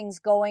everything's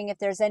going. If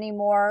there's any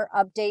more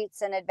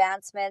updates and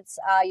advancements,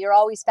 you're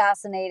always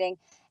fascinating.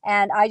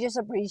 And I just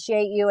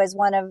appreciate you as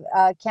one of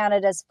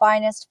Canada's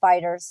finest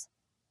fighters,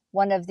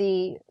 one of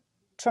the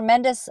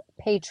tremendous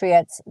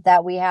patriots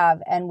that we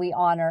have and we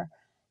honor.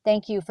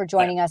 Thank you for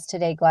joining us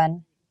today,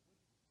 Glenn.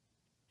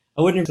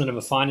 I wouldn't be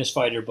the finest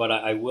fighter, but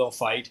I will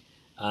fight.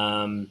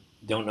 Don't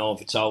know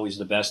if it's always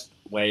the best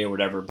way or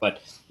whatever.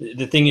 But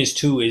the thing is,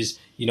 too, is,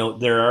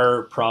 there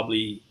are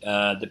probably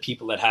the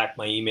people that hack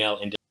my email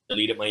and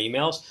deleted my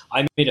emails.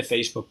 I made a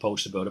Facebook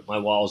post about it. My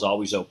wall is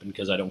always open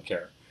because I don't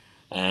care.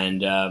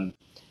 And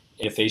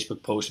a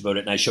Facebook post about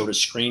it, and I showed a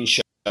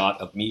screenshot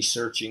of me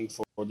searching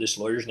for this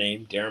lawyer's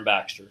name, Darren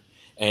Baxter,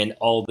 and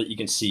all that you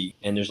can see.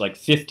 And there's like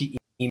 50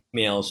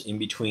 emails in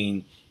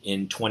between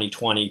in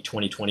 2020,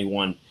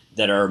 2021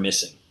 that are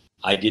missing.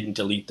 I didn't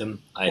delete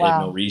them. I had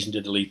no reason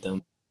to delete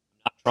them.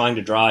 I'm not trying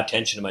to draw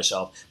attention to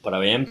myself, but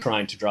I am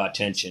trying to draw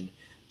attention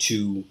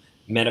to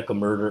medical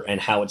murder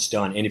and how it's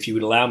done. And if you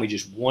would allow me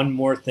just one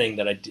more thing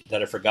that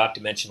I forgot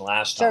to mention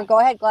last time. Sure, go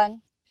ahead,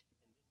 Glenn.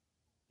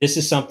 This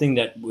is something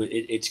that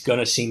it's going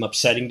to seem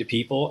upsetting to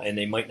people, and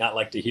they might not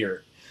like to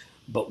hear.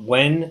 But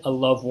when a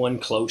loved one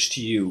close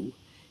to you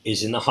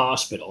is in the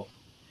hospital,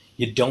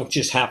 you don't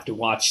just have to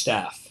watch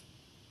staff.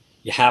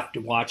 You have to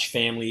watch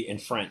family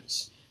and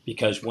friends.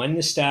 Because when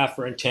the staff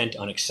are intent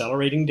on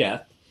accelerating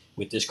death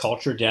with this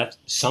culture of death,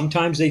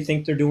 sometimes they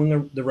think they're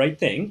doing the right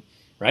thing,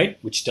 right?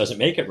 Which doesn't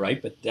make it right,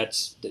 but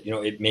that's,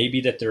 it may be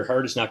that their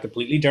heart is not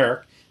completely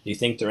dark. They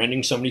think they're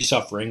ending somebody's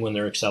suffering when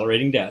they're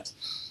accelerating death.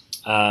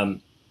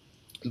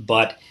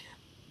 But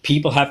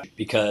people have,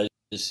 because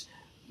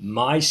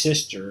my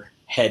sister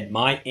had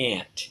my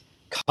aunt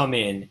come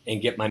in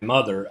and get my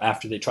mother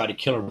after they tried to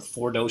kill her with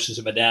 4 doses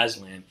of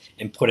midazolam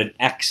and put an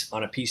X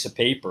on a piece of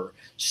paper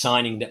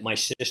signing that my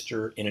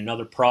sister in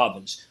another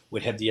province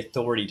would have the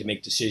authority to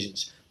make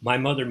decisions. My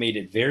mother made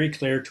it very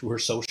clear to her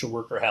social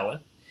worker,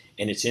 Helen,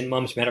 and it's in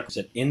Mom's Medical,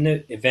 that in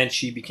the event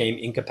she became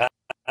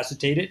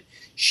incapacitated,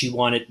 she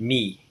wanted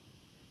me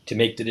to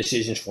make the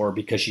decisions for her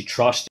because she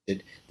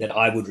trusted that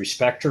I would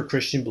respect her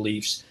Christian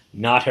beliefs,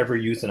 not have her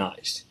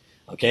euthanized.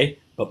 Okay?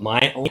 But my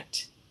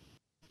aunt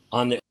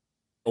on the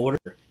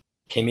order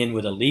came in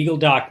with a legal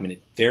document.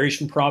 It varies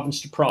from province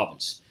to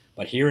province,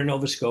 but here in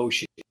Nova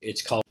Scotia,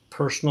 it's called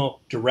personal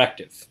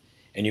directive,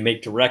 and you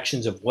make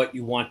directions of what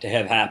you want to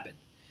have happen.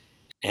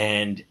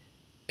 And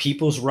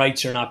people's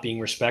rights are not being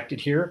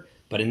respected here,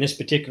 but in this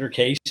particular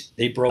case,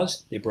 they broke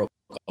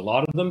a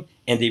lot of them,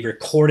 and they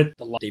recorded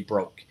the law they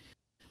broke.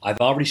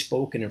 I've already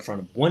spoken in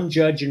front of one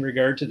judge in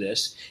regard to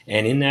this,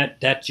 and in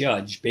that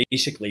judge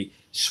basically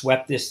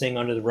swept this thing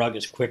under the rug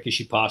as quick as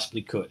she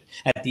possibly could.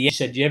 At the end, she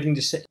said, "Do you have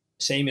anything to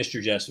say,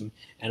 Mr. Jessamine?"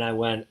 And I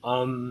went,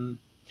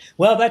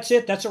 well, that's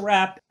it. That's a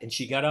wrap. And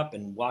she got up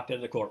and walked out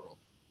of the courtroom.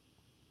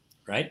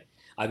 Right?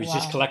 I was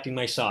just collecting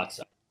my thoughts.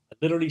 I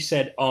literally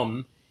said,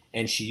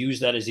 and she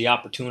used that as the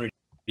opportunity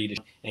to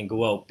and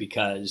go out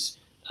because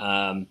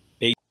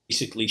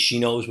basically she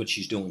knows what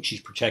she's doing.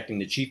 She's protecting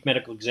the chief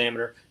medical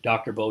examiner,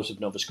 Dr. Bose of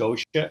Nova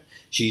Scotia.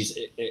 She's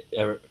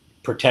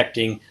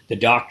protecting the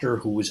doctor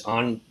who was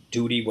on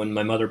duty when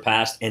my mother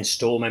passed and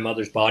stole my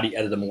mother's body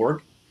out of the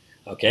morgue.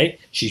 Okay,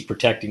 she's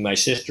protecting my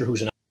sister,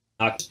 who's an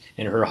doctor,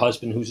 and her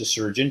husband, who's a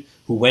surgeon,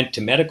 who went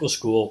to medical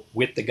school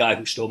with the guy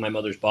who stole my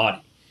mother's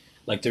body.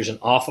 Like, there's an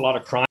awful lot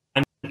of crime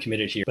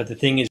committed here. But the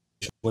thing is,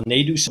 when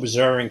they do something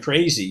bizarre and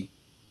crazy,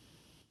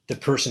 the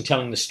person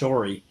telling the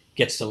story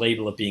gets the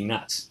label of being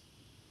nuts,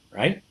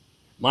 right?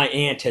 My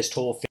aunt has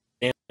told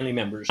family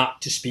members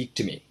not to speak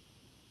to me.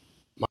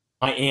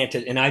 My aunt,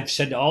 and I've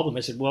said to all of them,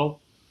 I said, well,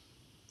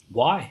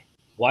 why?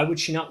 Why would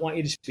she not want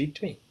you to speak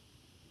to me?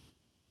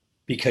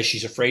 Because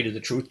she's afraid of the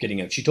truth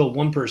getting out. She told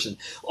one person,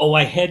 "Oh,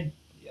 I had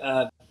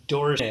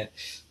Doris an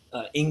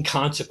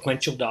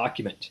inconsequential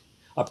document.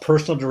 a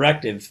personal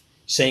directive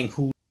saying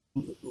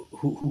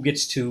who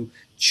gets to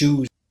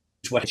choose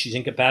when she's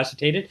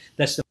incapacitated.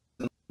 That's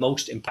the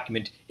most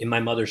impactment in my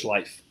mother's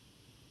life.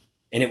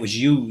 And it was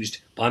used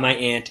by my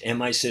aunt and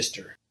my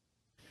sister.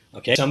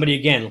 Okay, somebody,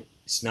 again,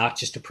 it's not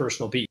just a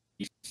personal beef.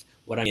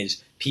 What I mean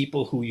is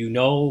people who you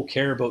know,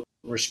 care about,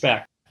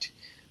 respect.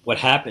 What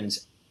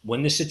happens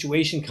when the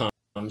situation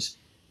comes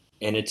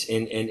and it's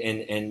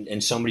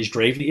and somebody's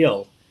gravely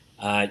ill,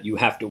 you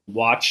have to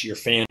watch your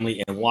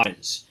family and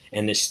watch.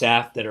 And the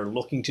staff that are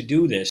looking to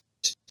do this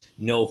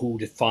know who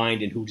to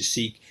find and who to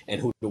seek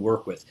and who to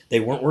work with. They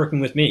weren't working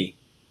with me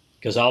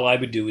because all I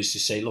would do is to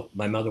say, look,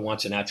 my mother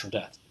wants a natural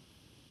death.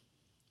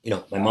 You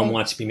know, my mom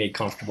wants to be made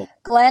comfortable.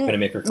 Glenn, I'm gonna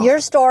make her comfortable.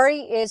 your story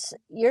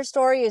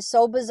is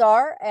so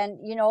bizarre, and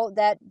you know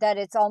that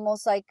it's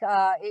almost like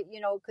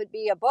it could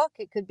be a book,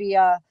 it could be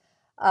a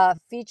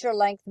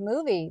feature-length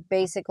movie.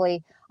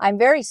 Basically, I'm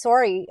very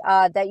sorry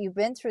that you've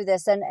been through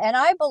this, and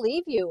I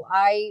believe you.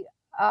 I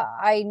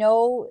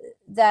know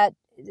that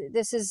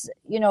this is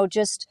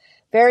just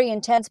very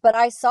intense, but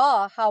I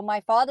saw how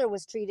my father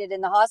was treated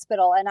in the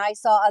hospital, and I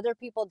saw other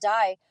people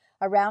die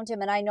around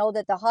him, and I know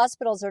that the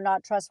hospitals are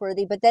not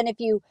trustworthy. But then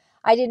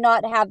I did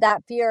not have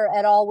that fear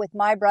at all with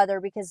my brother,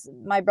 because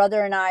my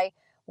brother and I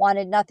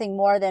wanted nothing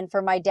more than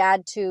for my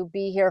dad to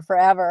be here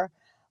forever.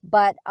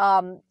 But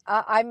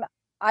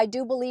I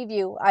do believe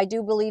you. I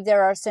do believe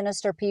there are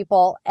sinister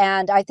people,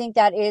 and I think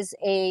that is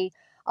a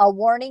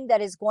warning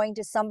that is going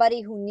to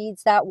somebody who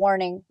needs that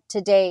warning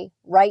today,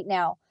 right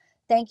now.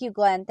 Thank you,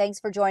 Glenn. Thanks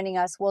for joining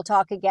us. We'll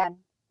talk again.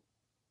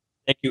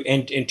 Thank you.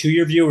 And to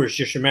your viewers,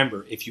 just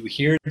remember, if you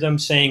hear them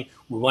saying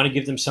we want to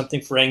give them something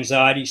for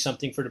anxiety,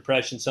 something for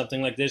depression,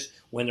 something like this,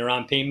 when they're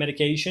on pain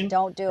medication,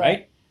 don't do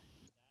right? it.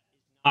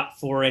 Not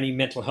for any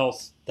mental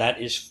health.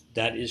 That is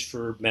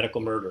for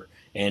medical murder.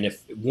 And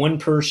if one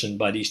person,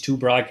 by these two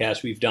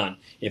broadcasts we've done,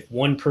 if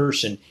one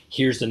person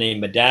hears the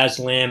name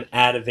midazolam,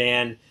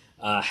 Ativan,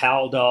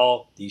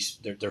 Haldol,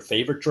 their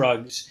favorite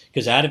drugs,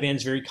 because Ativan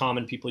is very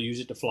common. People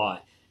use it to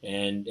fly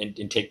and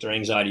take their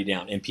anxiety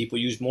down. And people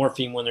use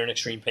morphine when they're in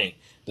extreme pain.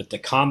 But the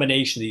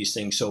combination of these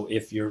things, so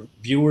if your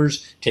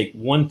viewers take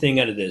one thing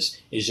out of this,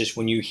 is just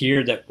when you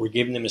hear that we're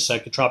giving them a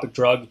psychotropic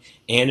drug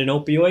and an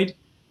opioid,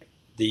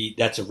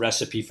 that's a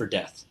recipe for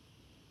death.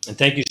 And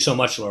thank you so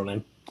much, Laura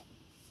Lynn.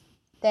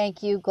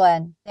 Thank you,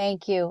 Glenn.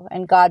 Thank you.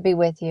 And God be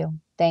with you.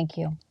 Thank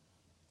you.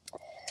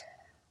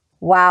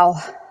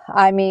 Wow.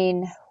 I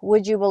mean,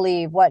 would you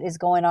believe what is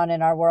going on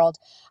in our world?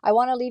 I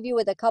want to leave you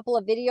with a couple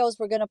of videos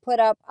we're going to put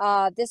up.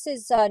 This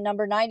is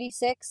number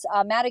 96,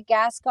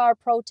 Madagascar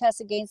protests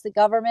against the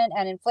government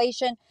and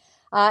inflation.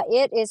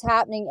 It is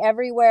happening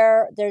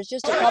everywhere. There's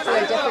just a couple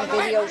of different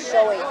videos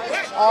showing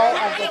all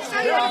of the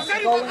chaos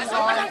going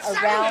on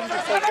around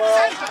the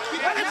world.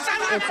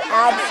 It's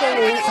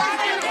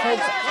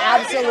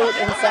absolute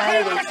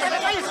insanity.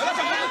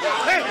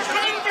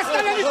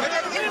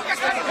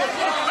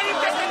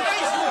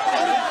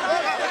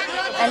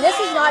 And this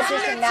is not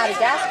just in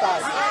Madagascar.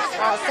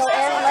 So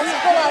Aaron, let's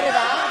pull out of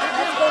that.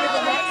 Let's go to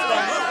the next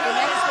one. The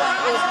next one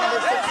is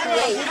number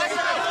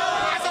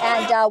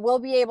 68. And we'll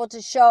be able to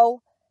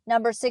show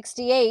number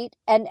 68.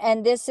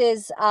 And this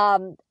is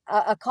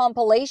a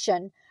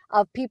compilation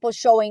of people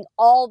showing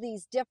all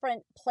these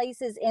different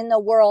places in the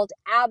world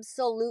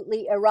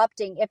absolutely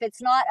erupting. If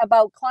it's not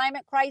about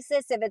climate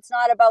crisis, if it's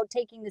not about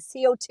taking the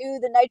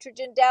CO2, the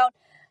nitrogen down,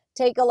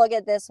 take a look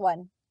at this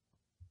one.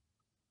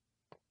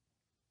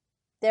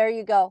 There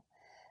you go.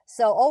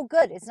 So, oh,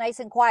 good. It's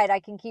nice and quiet. I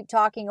can keep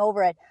talking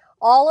over it.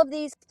 All of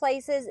these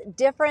places,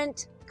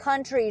 different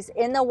countries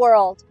in the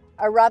world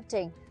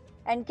erupting.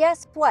 And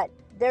guess what?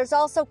 There's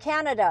also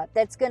Canada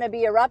that's going to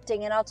be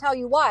erupting. And I'll tell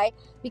you why.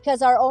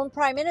 Because our own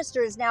Prime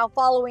Minister is now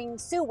following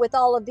suit with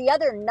all of the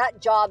other nut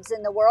jobs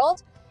in the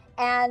world.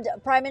 And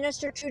Prime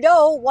Minister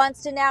Trudeau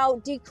wants to now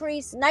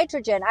decrease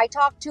nitrogen. I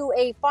talked to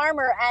a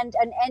farmer and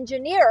an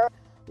engineer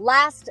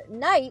last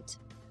night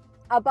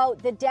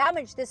about the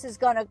damage this is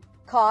going to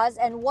cause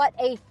and what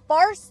a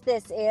farce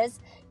this is.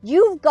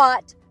 You've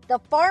got the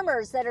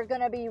farmers that are going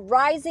to be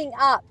rising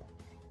up,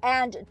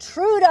 and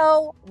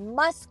Trudeau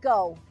must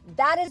go.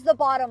 That is the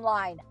bottom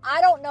line. I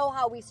don't know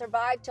how we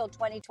survive till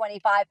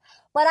 2025,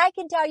 but I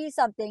can tell you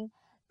something,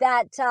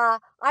 that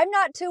I'm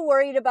not too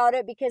worried about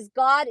it, because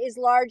God is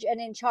large and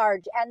in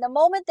charge. And the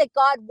moment that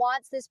God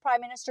wants this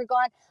Prime Minister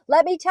gone,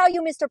 let me tell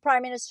you, Mr.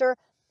 Prime Minister,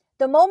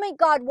 the moment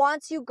God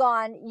wants you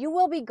gone, you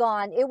will be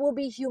gone. It will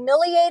be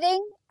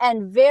humiliating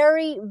and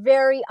very,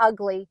 very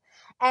ugly.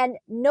 And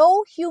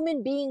no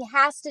human being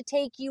has to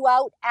take you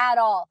out at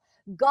all.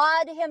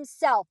 God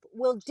himself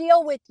will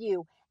deal with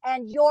you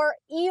and your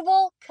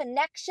evil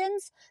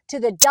connections to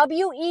the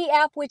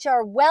WEF, which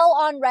are well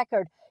on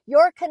record.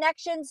 Your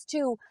connections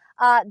to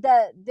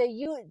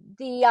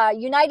the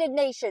United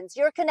Nations,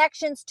 your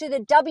connections to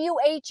the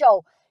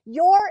WHO,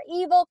 your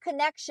evil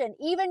connection,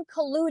 even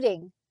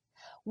colluding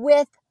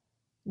with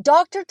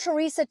Dr.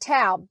 Theresa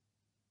Tam,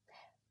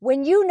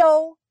 when you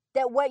know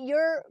that what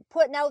you're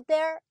putting out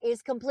there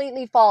is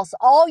completely false.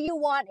 All you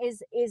want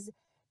is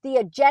the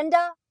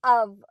agenda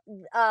of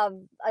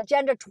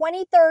Agenda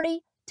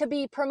 2030 to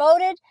be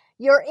promoted,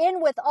 you're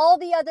in with all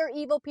the other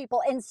evil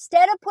people.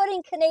 Instead of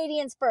putting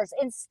Canadians first,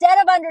 instead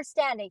of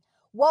understanding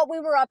what we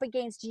were up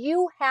against,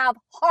 you have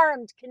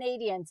harmed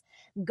Canadians.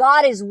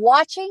 God is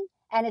watching,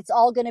 and it's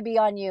all going to be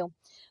on you.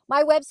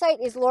 My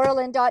website is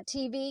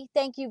lauralyn.tv.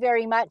 Thank you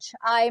very much.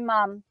 I'm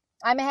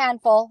a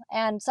handful,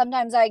 and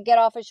sometimes I get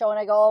off a show and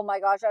I go, oh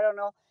my gosh, I don't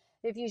know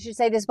if you should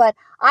say this, but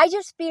I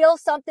just feel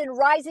something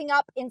rising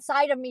up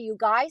inside of me, you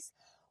guys.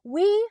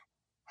 We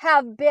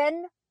have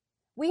been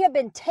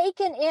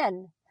taken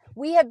in.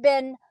 We have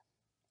been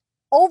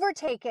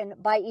overtaken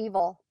by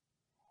evil,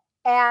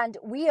 and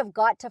we have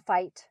got to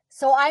fight.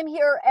 So I'm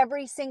here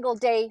every single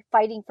day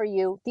fighting for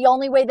you. The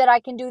only way that I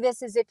can do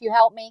this is if you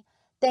help me.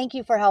 Thank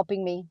you for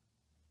helping me.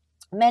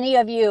 Many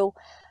of you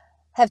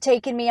have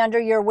taken me under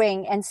your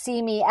wing and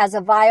see me as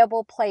a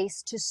viable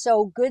place to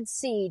sow good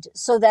seed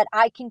so that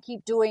I can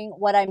keep doing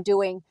what I'm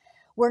doing.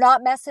 We're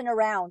not messing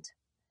around.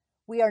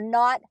 We are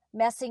not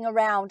messing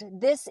around.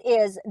 This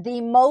is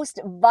the most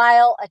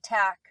vile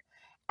attack.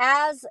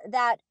 As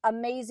that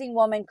amazing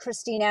woman,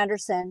 Christine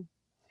Anderson,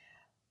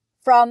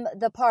 from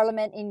the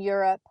Parliament in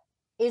Europe,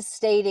 is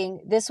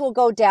stating, this will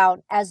go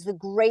down as the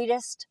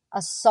greatest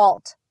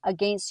assault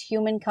against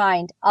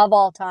humankind of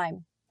all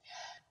time.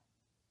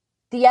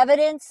 The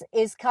evidence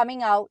is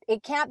coming out.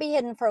 It can't be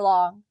hidden for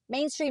long.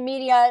 Mainstream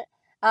media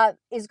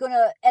is going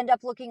to end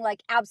up looking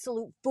like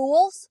absolute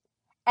fools,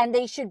 and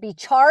they should be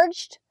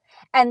charged.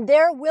 And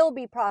there will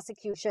be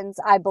prosecutions,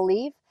 I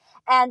believe.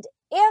 And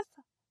if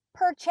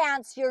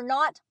perchance you're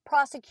not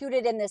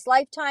prosecuted in this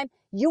lifetime,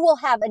 you will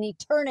have an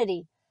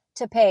eternity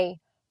to pay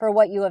for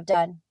what you have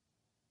done.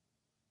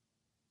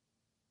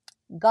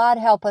 God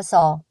help us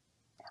all.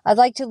 I'd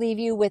like to leave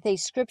you with a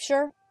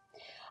scripture.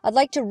 I'd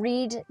like to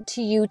read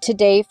to you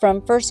today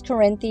from 1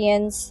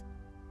 Corinthians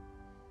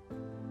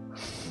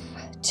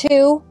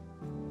 2.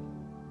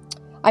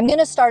 I'm going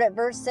to start at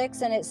verse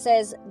 6, and it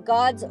says,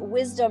 God's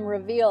wisdom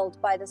revealed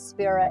by the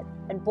Spirit.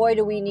 And boy,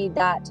 do we need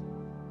that.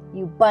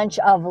 You bunch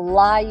of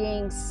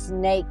lying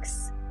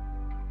snakes.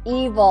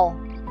 Evil,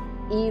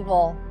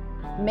 evil.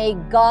 May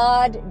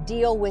God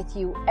deal with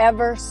you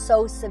ever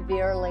so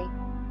severely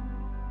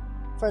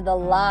for the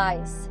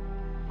lies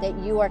that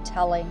you are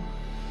telling,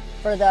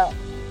 for the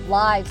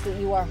lives that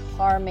you are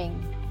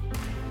harming.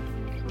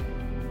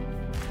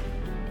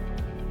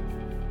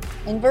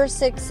 In verse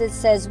 6 it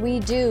says, we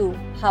do,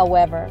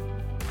 however,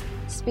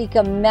 speak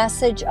a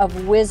message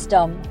of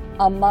wisdom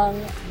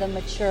among the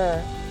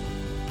mature,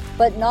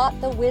 but not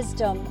the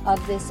wisdom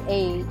of this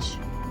age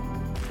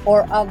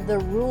or of the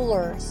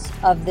rulers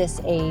of this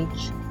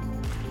age,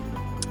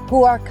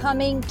 who are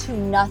coming to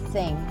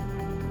nothing.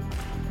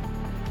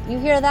 You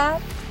hear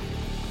that?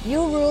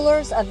 You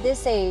rulers of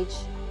this age,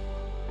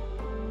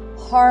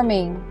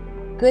 harming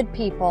good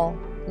people,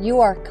 you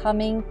are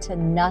coming to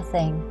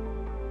nothing,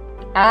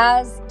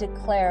 as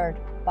declared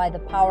by the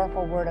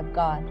powerful word of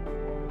God.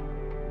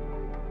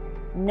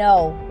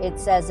 No, it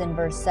says in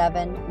verse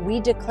 7, we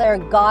declare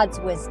God's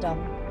wisdom,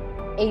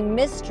 a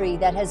mystery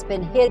that has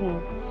been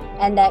hidden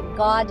and that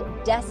God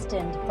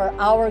destined for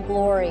our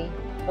glory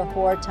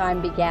before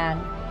time began.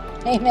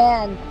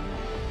 Amen.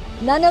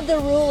 None of the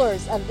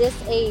rulers of this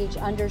age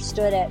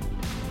understood it,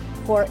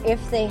 for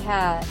if they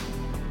had,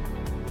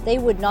 they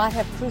would not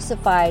have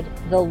crucified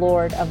the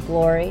Lord of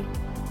glory.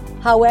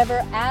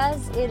 However,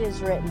 as it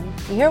is written,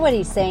 you hear what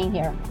he's saying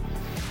here.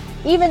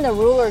 Even the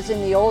rulers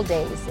in the old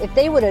days, if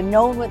they would have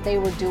known what they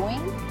were doing,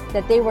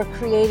 that they were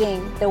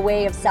creating the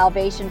way of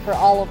salvation for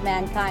all of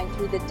mankind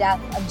through the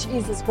death of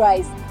Jesus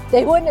Christ,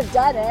 they wouldn't have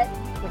done it,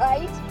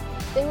 right?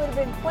 They would have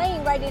been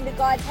playing right into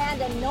God's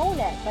hand and known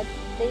it, but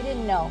they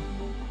didn't know.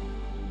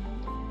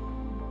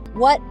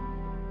 What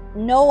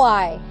no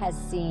eye has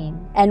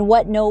seen, and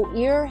what no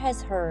ear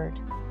has heard,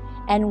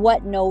 and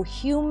what no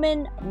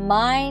human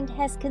mind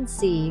has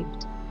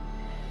conceived,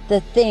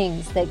 the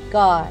things that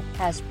God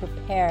has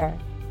prepared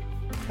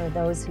for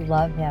those who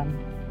love him.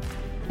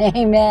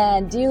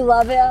 Amen. Do you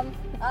love him?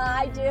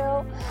 I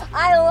do.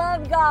 I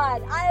love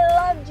God. I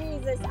love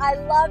Jesus. I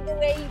love the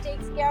way he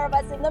takes care of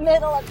us in the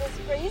middle of this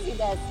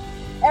craziness.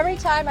 Every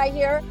time I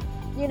hear,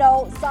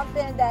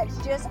 something that's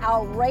just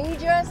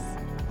outrageous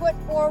put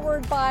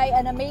forward by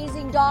an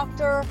amazing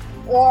doctor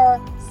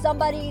or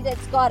somebody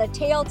that's got a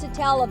tale to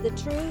tell of the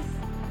truth,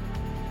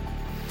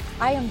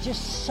 I am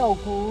just so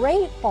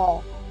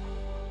grateful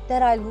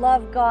that I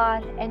love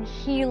God and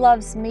he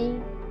loves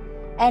me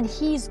and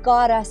he's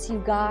got us,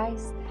 you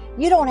guys.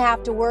 You don't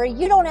have to worry.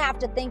 You don't have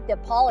to think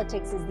that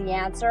politics is the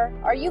answer.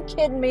 Are you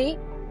kidding me?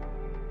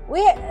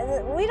 We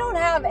don't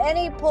have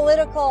any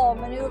political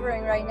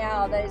maneuvering right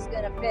now that is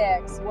going to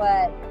fix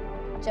what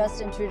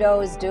Justin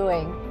Trudeau is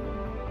doing.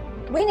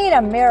 We need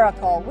a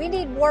miracle. We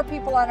need more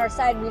people on our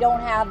side. We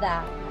don't have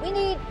that. We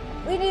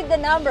need the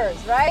numbers,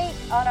 right,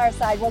 on our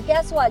side. Well,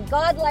 guess what?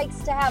 God likes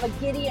to have a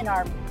Gideon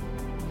army.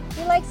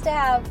 He likes to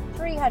have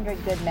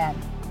 300 good men,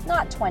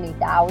 not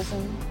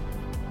 20,000.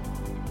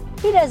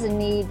 He doesn't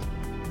need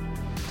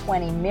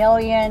 20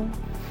 million.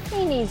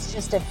 He needs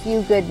just a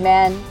few good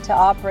men to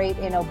operate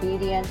in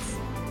obedience.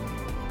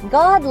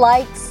 God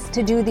likes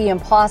to do the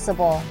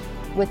impossible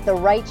with the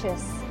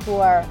righteous who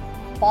are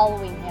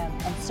following Him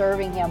and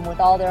serving Him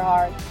with all their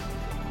heart.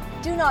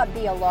 Do not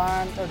be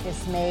alarmed or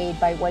dismayed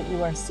by what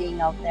you are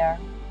seeing out there.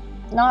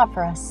 Not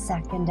for a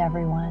second,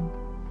 everyone.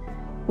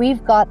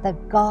 We've got the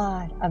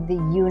God of the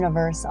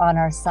universe on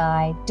our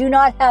side. Do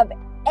not have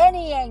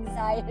any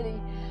anxiety,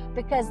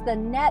 because the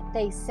net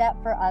they set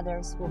for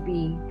others will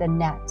be the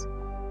net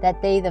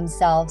that they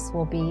themselves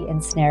will be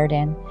ensnared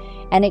in.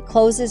 And it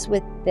closes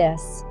with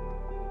this.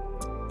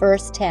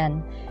 Verse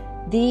 10,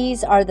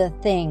 these are the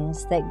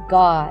things that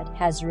God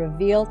has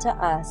revealed to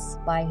us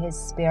by His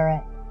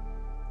Spirit.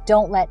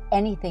 Don't let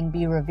anything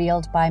be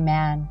revealed by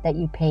man that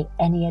you pay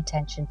any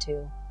attention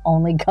to.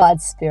 Only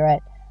God's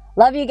Spirit.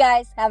 Love you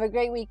guys. Have a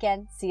great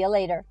weekend. See you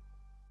later.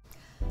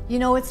 You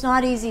know, it's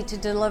not easy to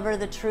deliver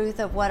the truth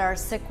of what our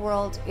sick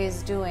world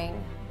is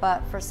doing,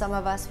 but for some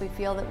of us, we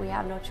feel that we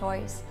have no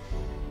choice.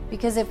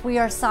 Because if we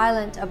are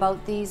silent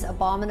about these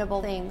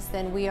abominable things,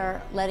 then we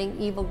are letting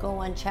evil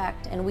go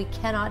unchecked, and we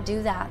cannot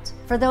do that.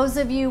 For those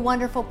of you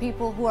wonderful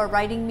people who are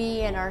writing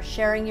me and are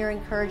sharing your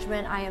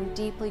encouragement, I am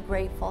deeply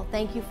grateful.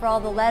 Thank you for all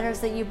the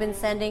letters that you've been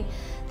sending.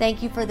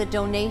 Thank you for the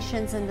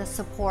donations and the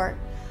support.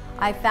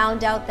 I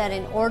found out that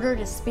in order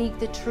to speak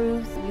the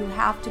truth, you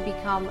have to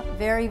become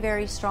very,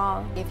 very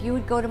strong. If you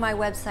would go to my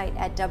website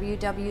at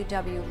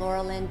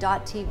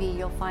www.lauralyn.tv,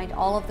 you'll find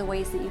all of the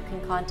ways that you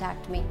can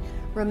contact me.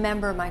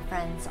 Remember, my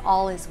friends,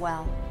 all is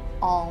well.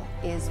 All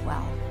is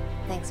well.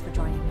 Thanks for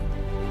joining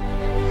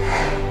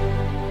me.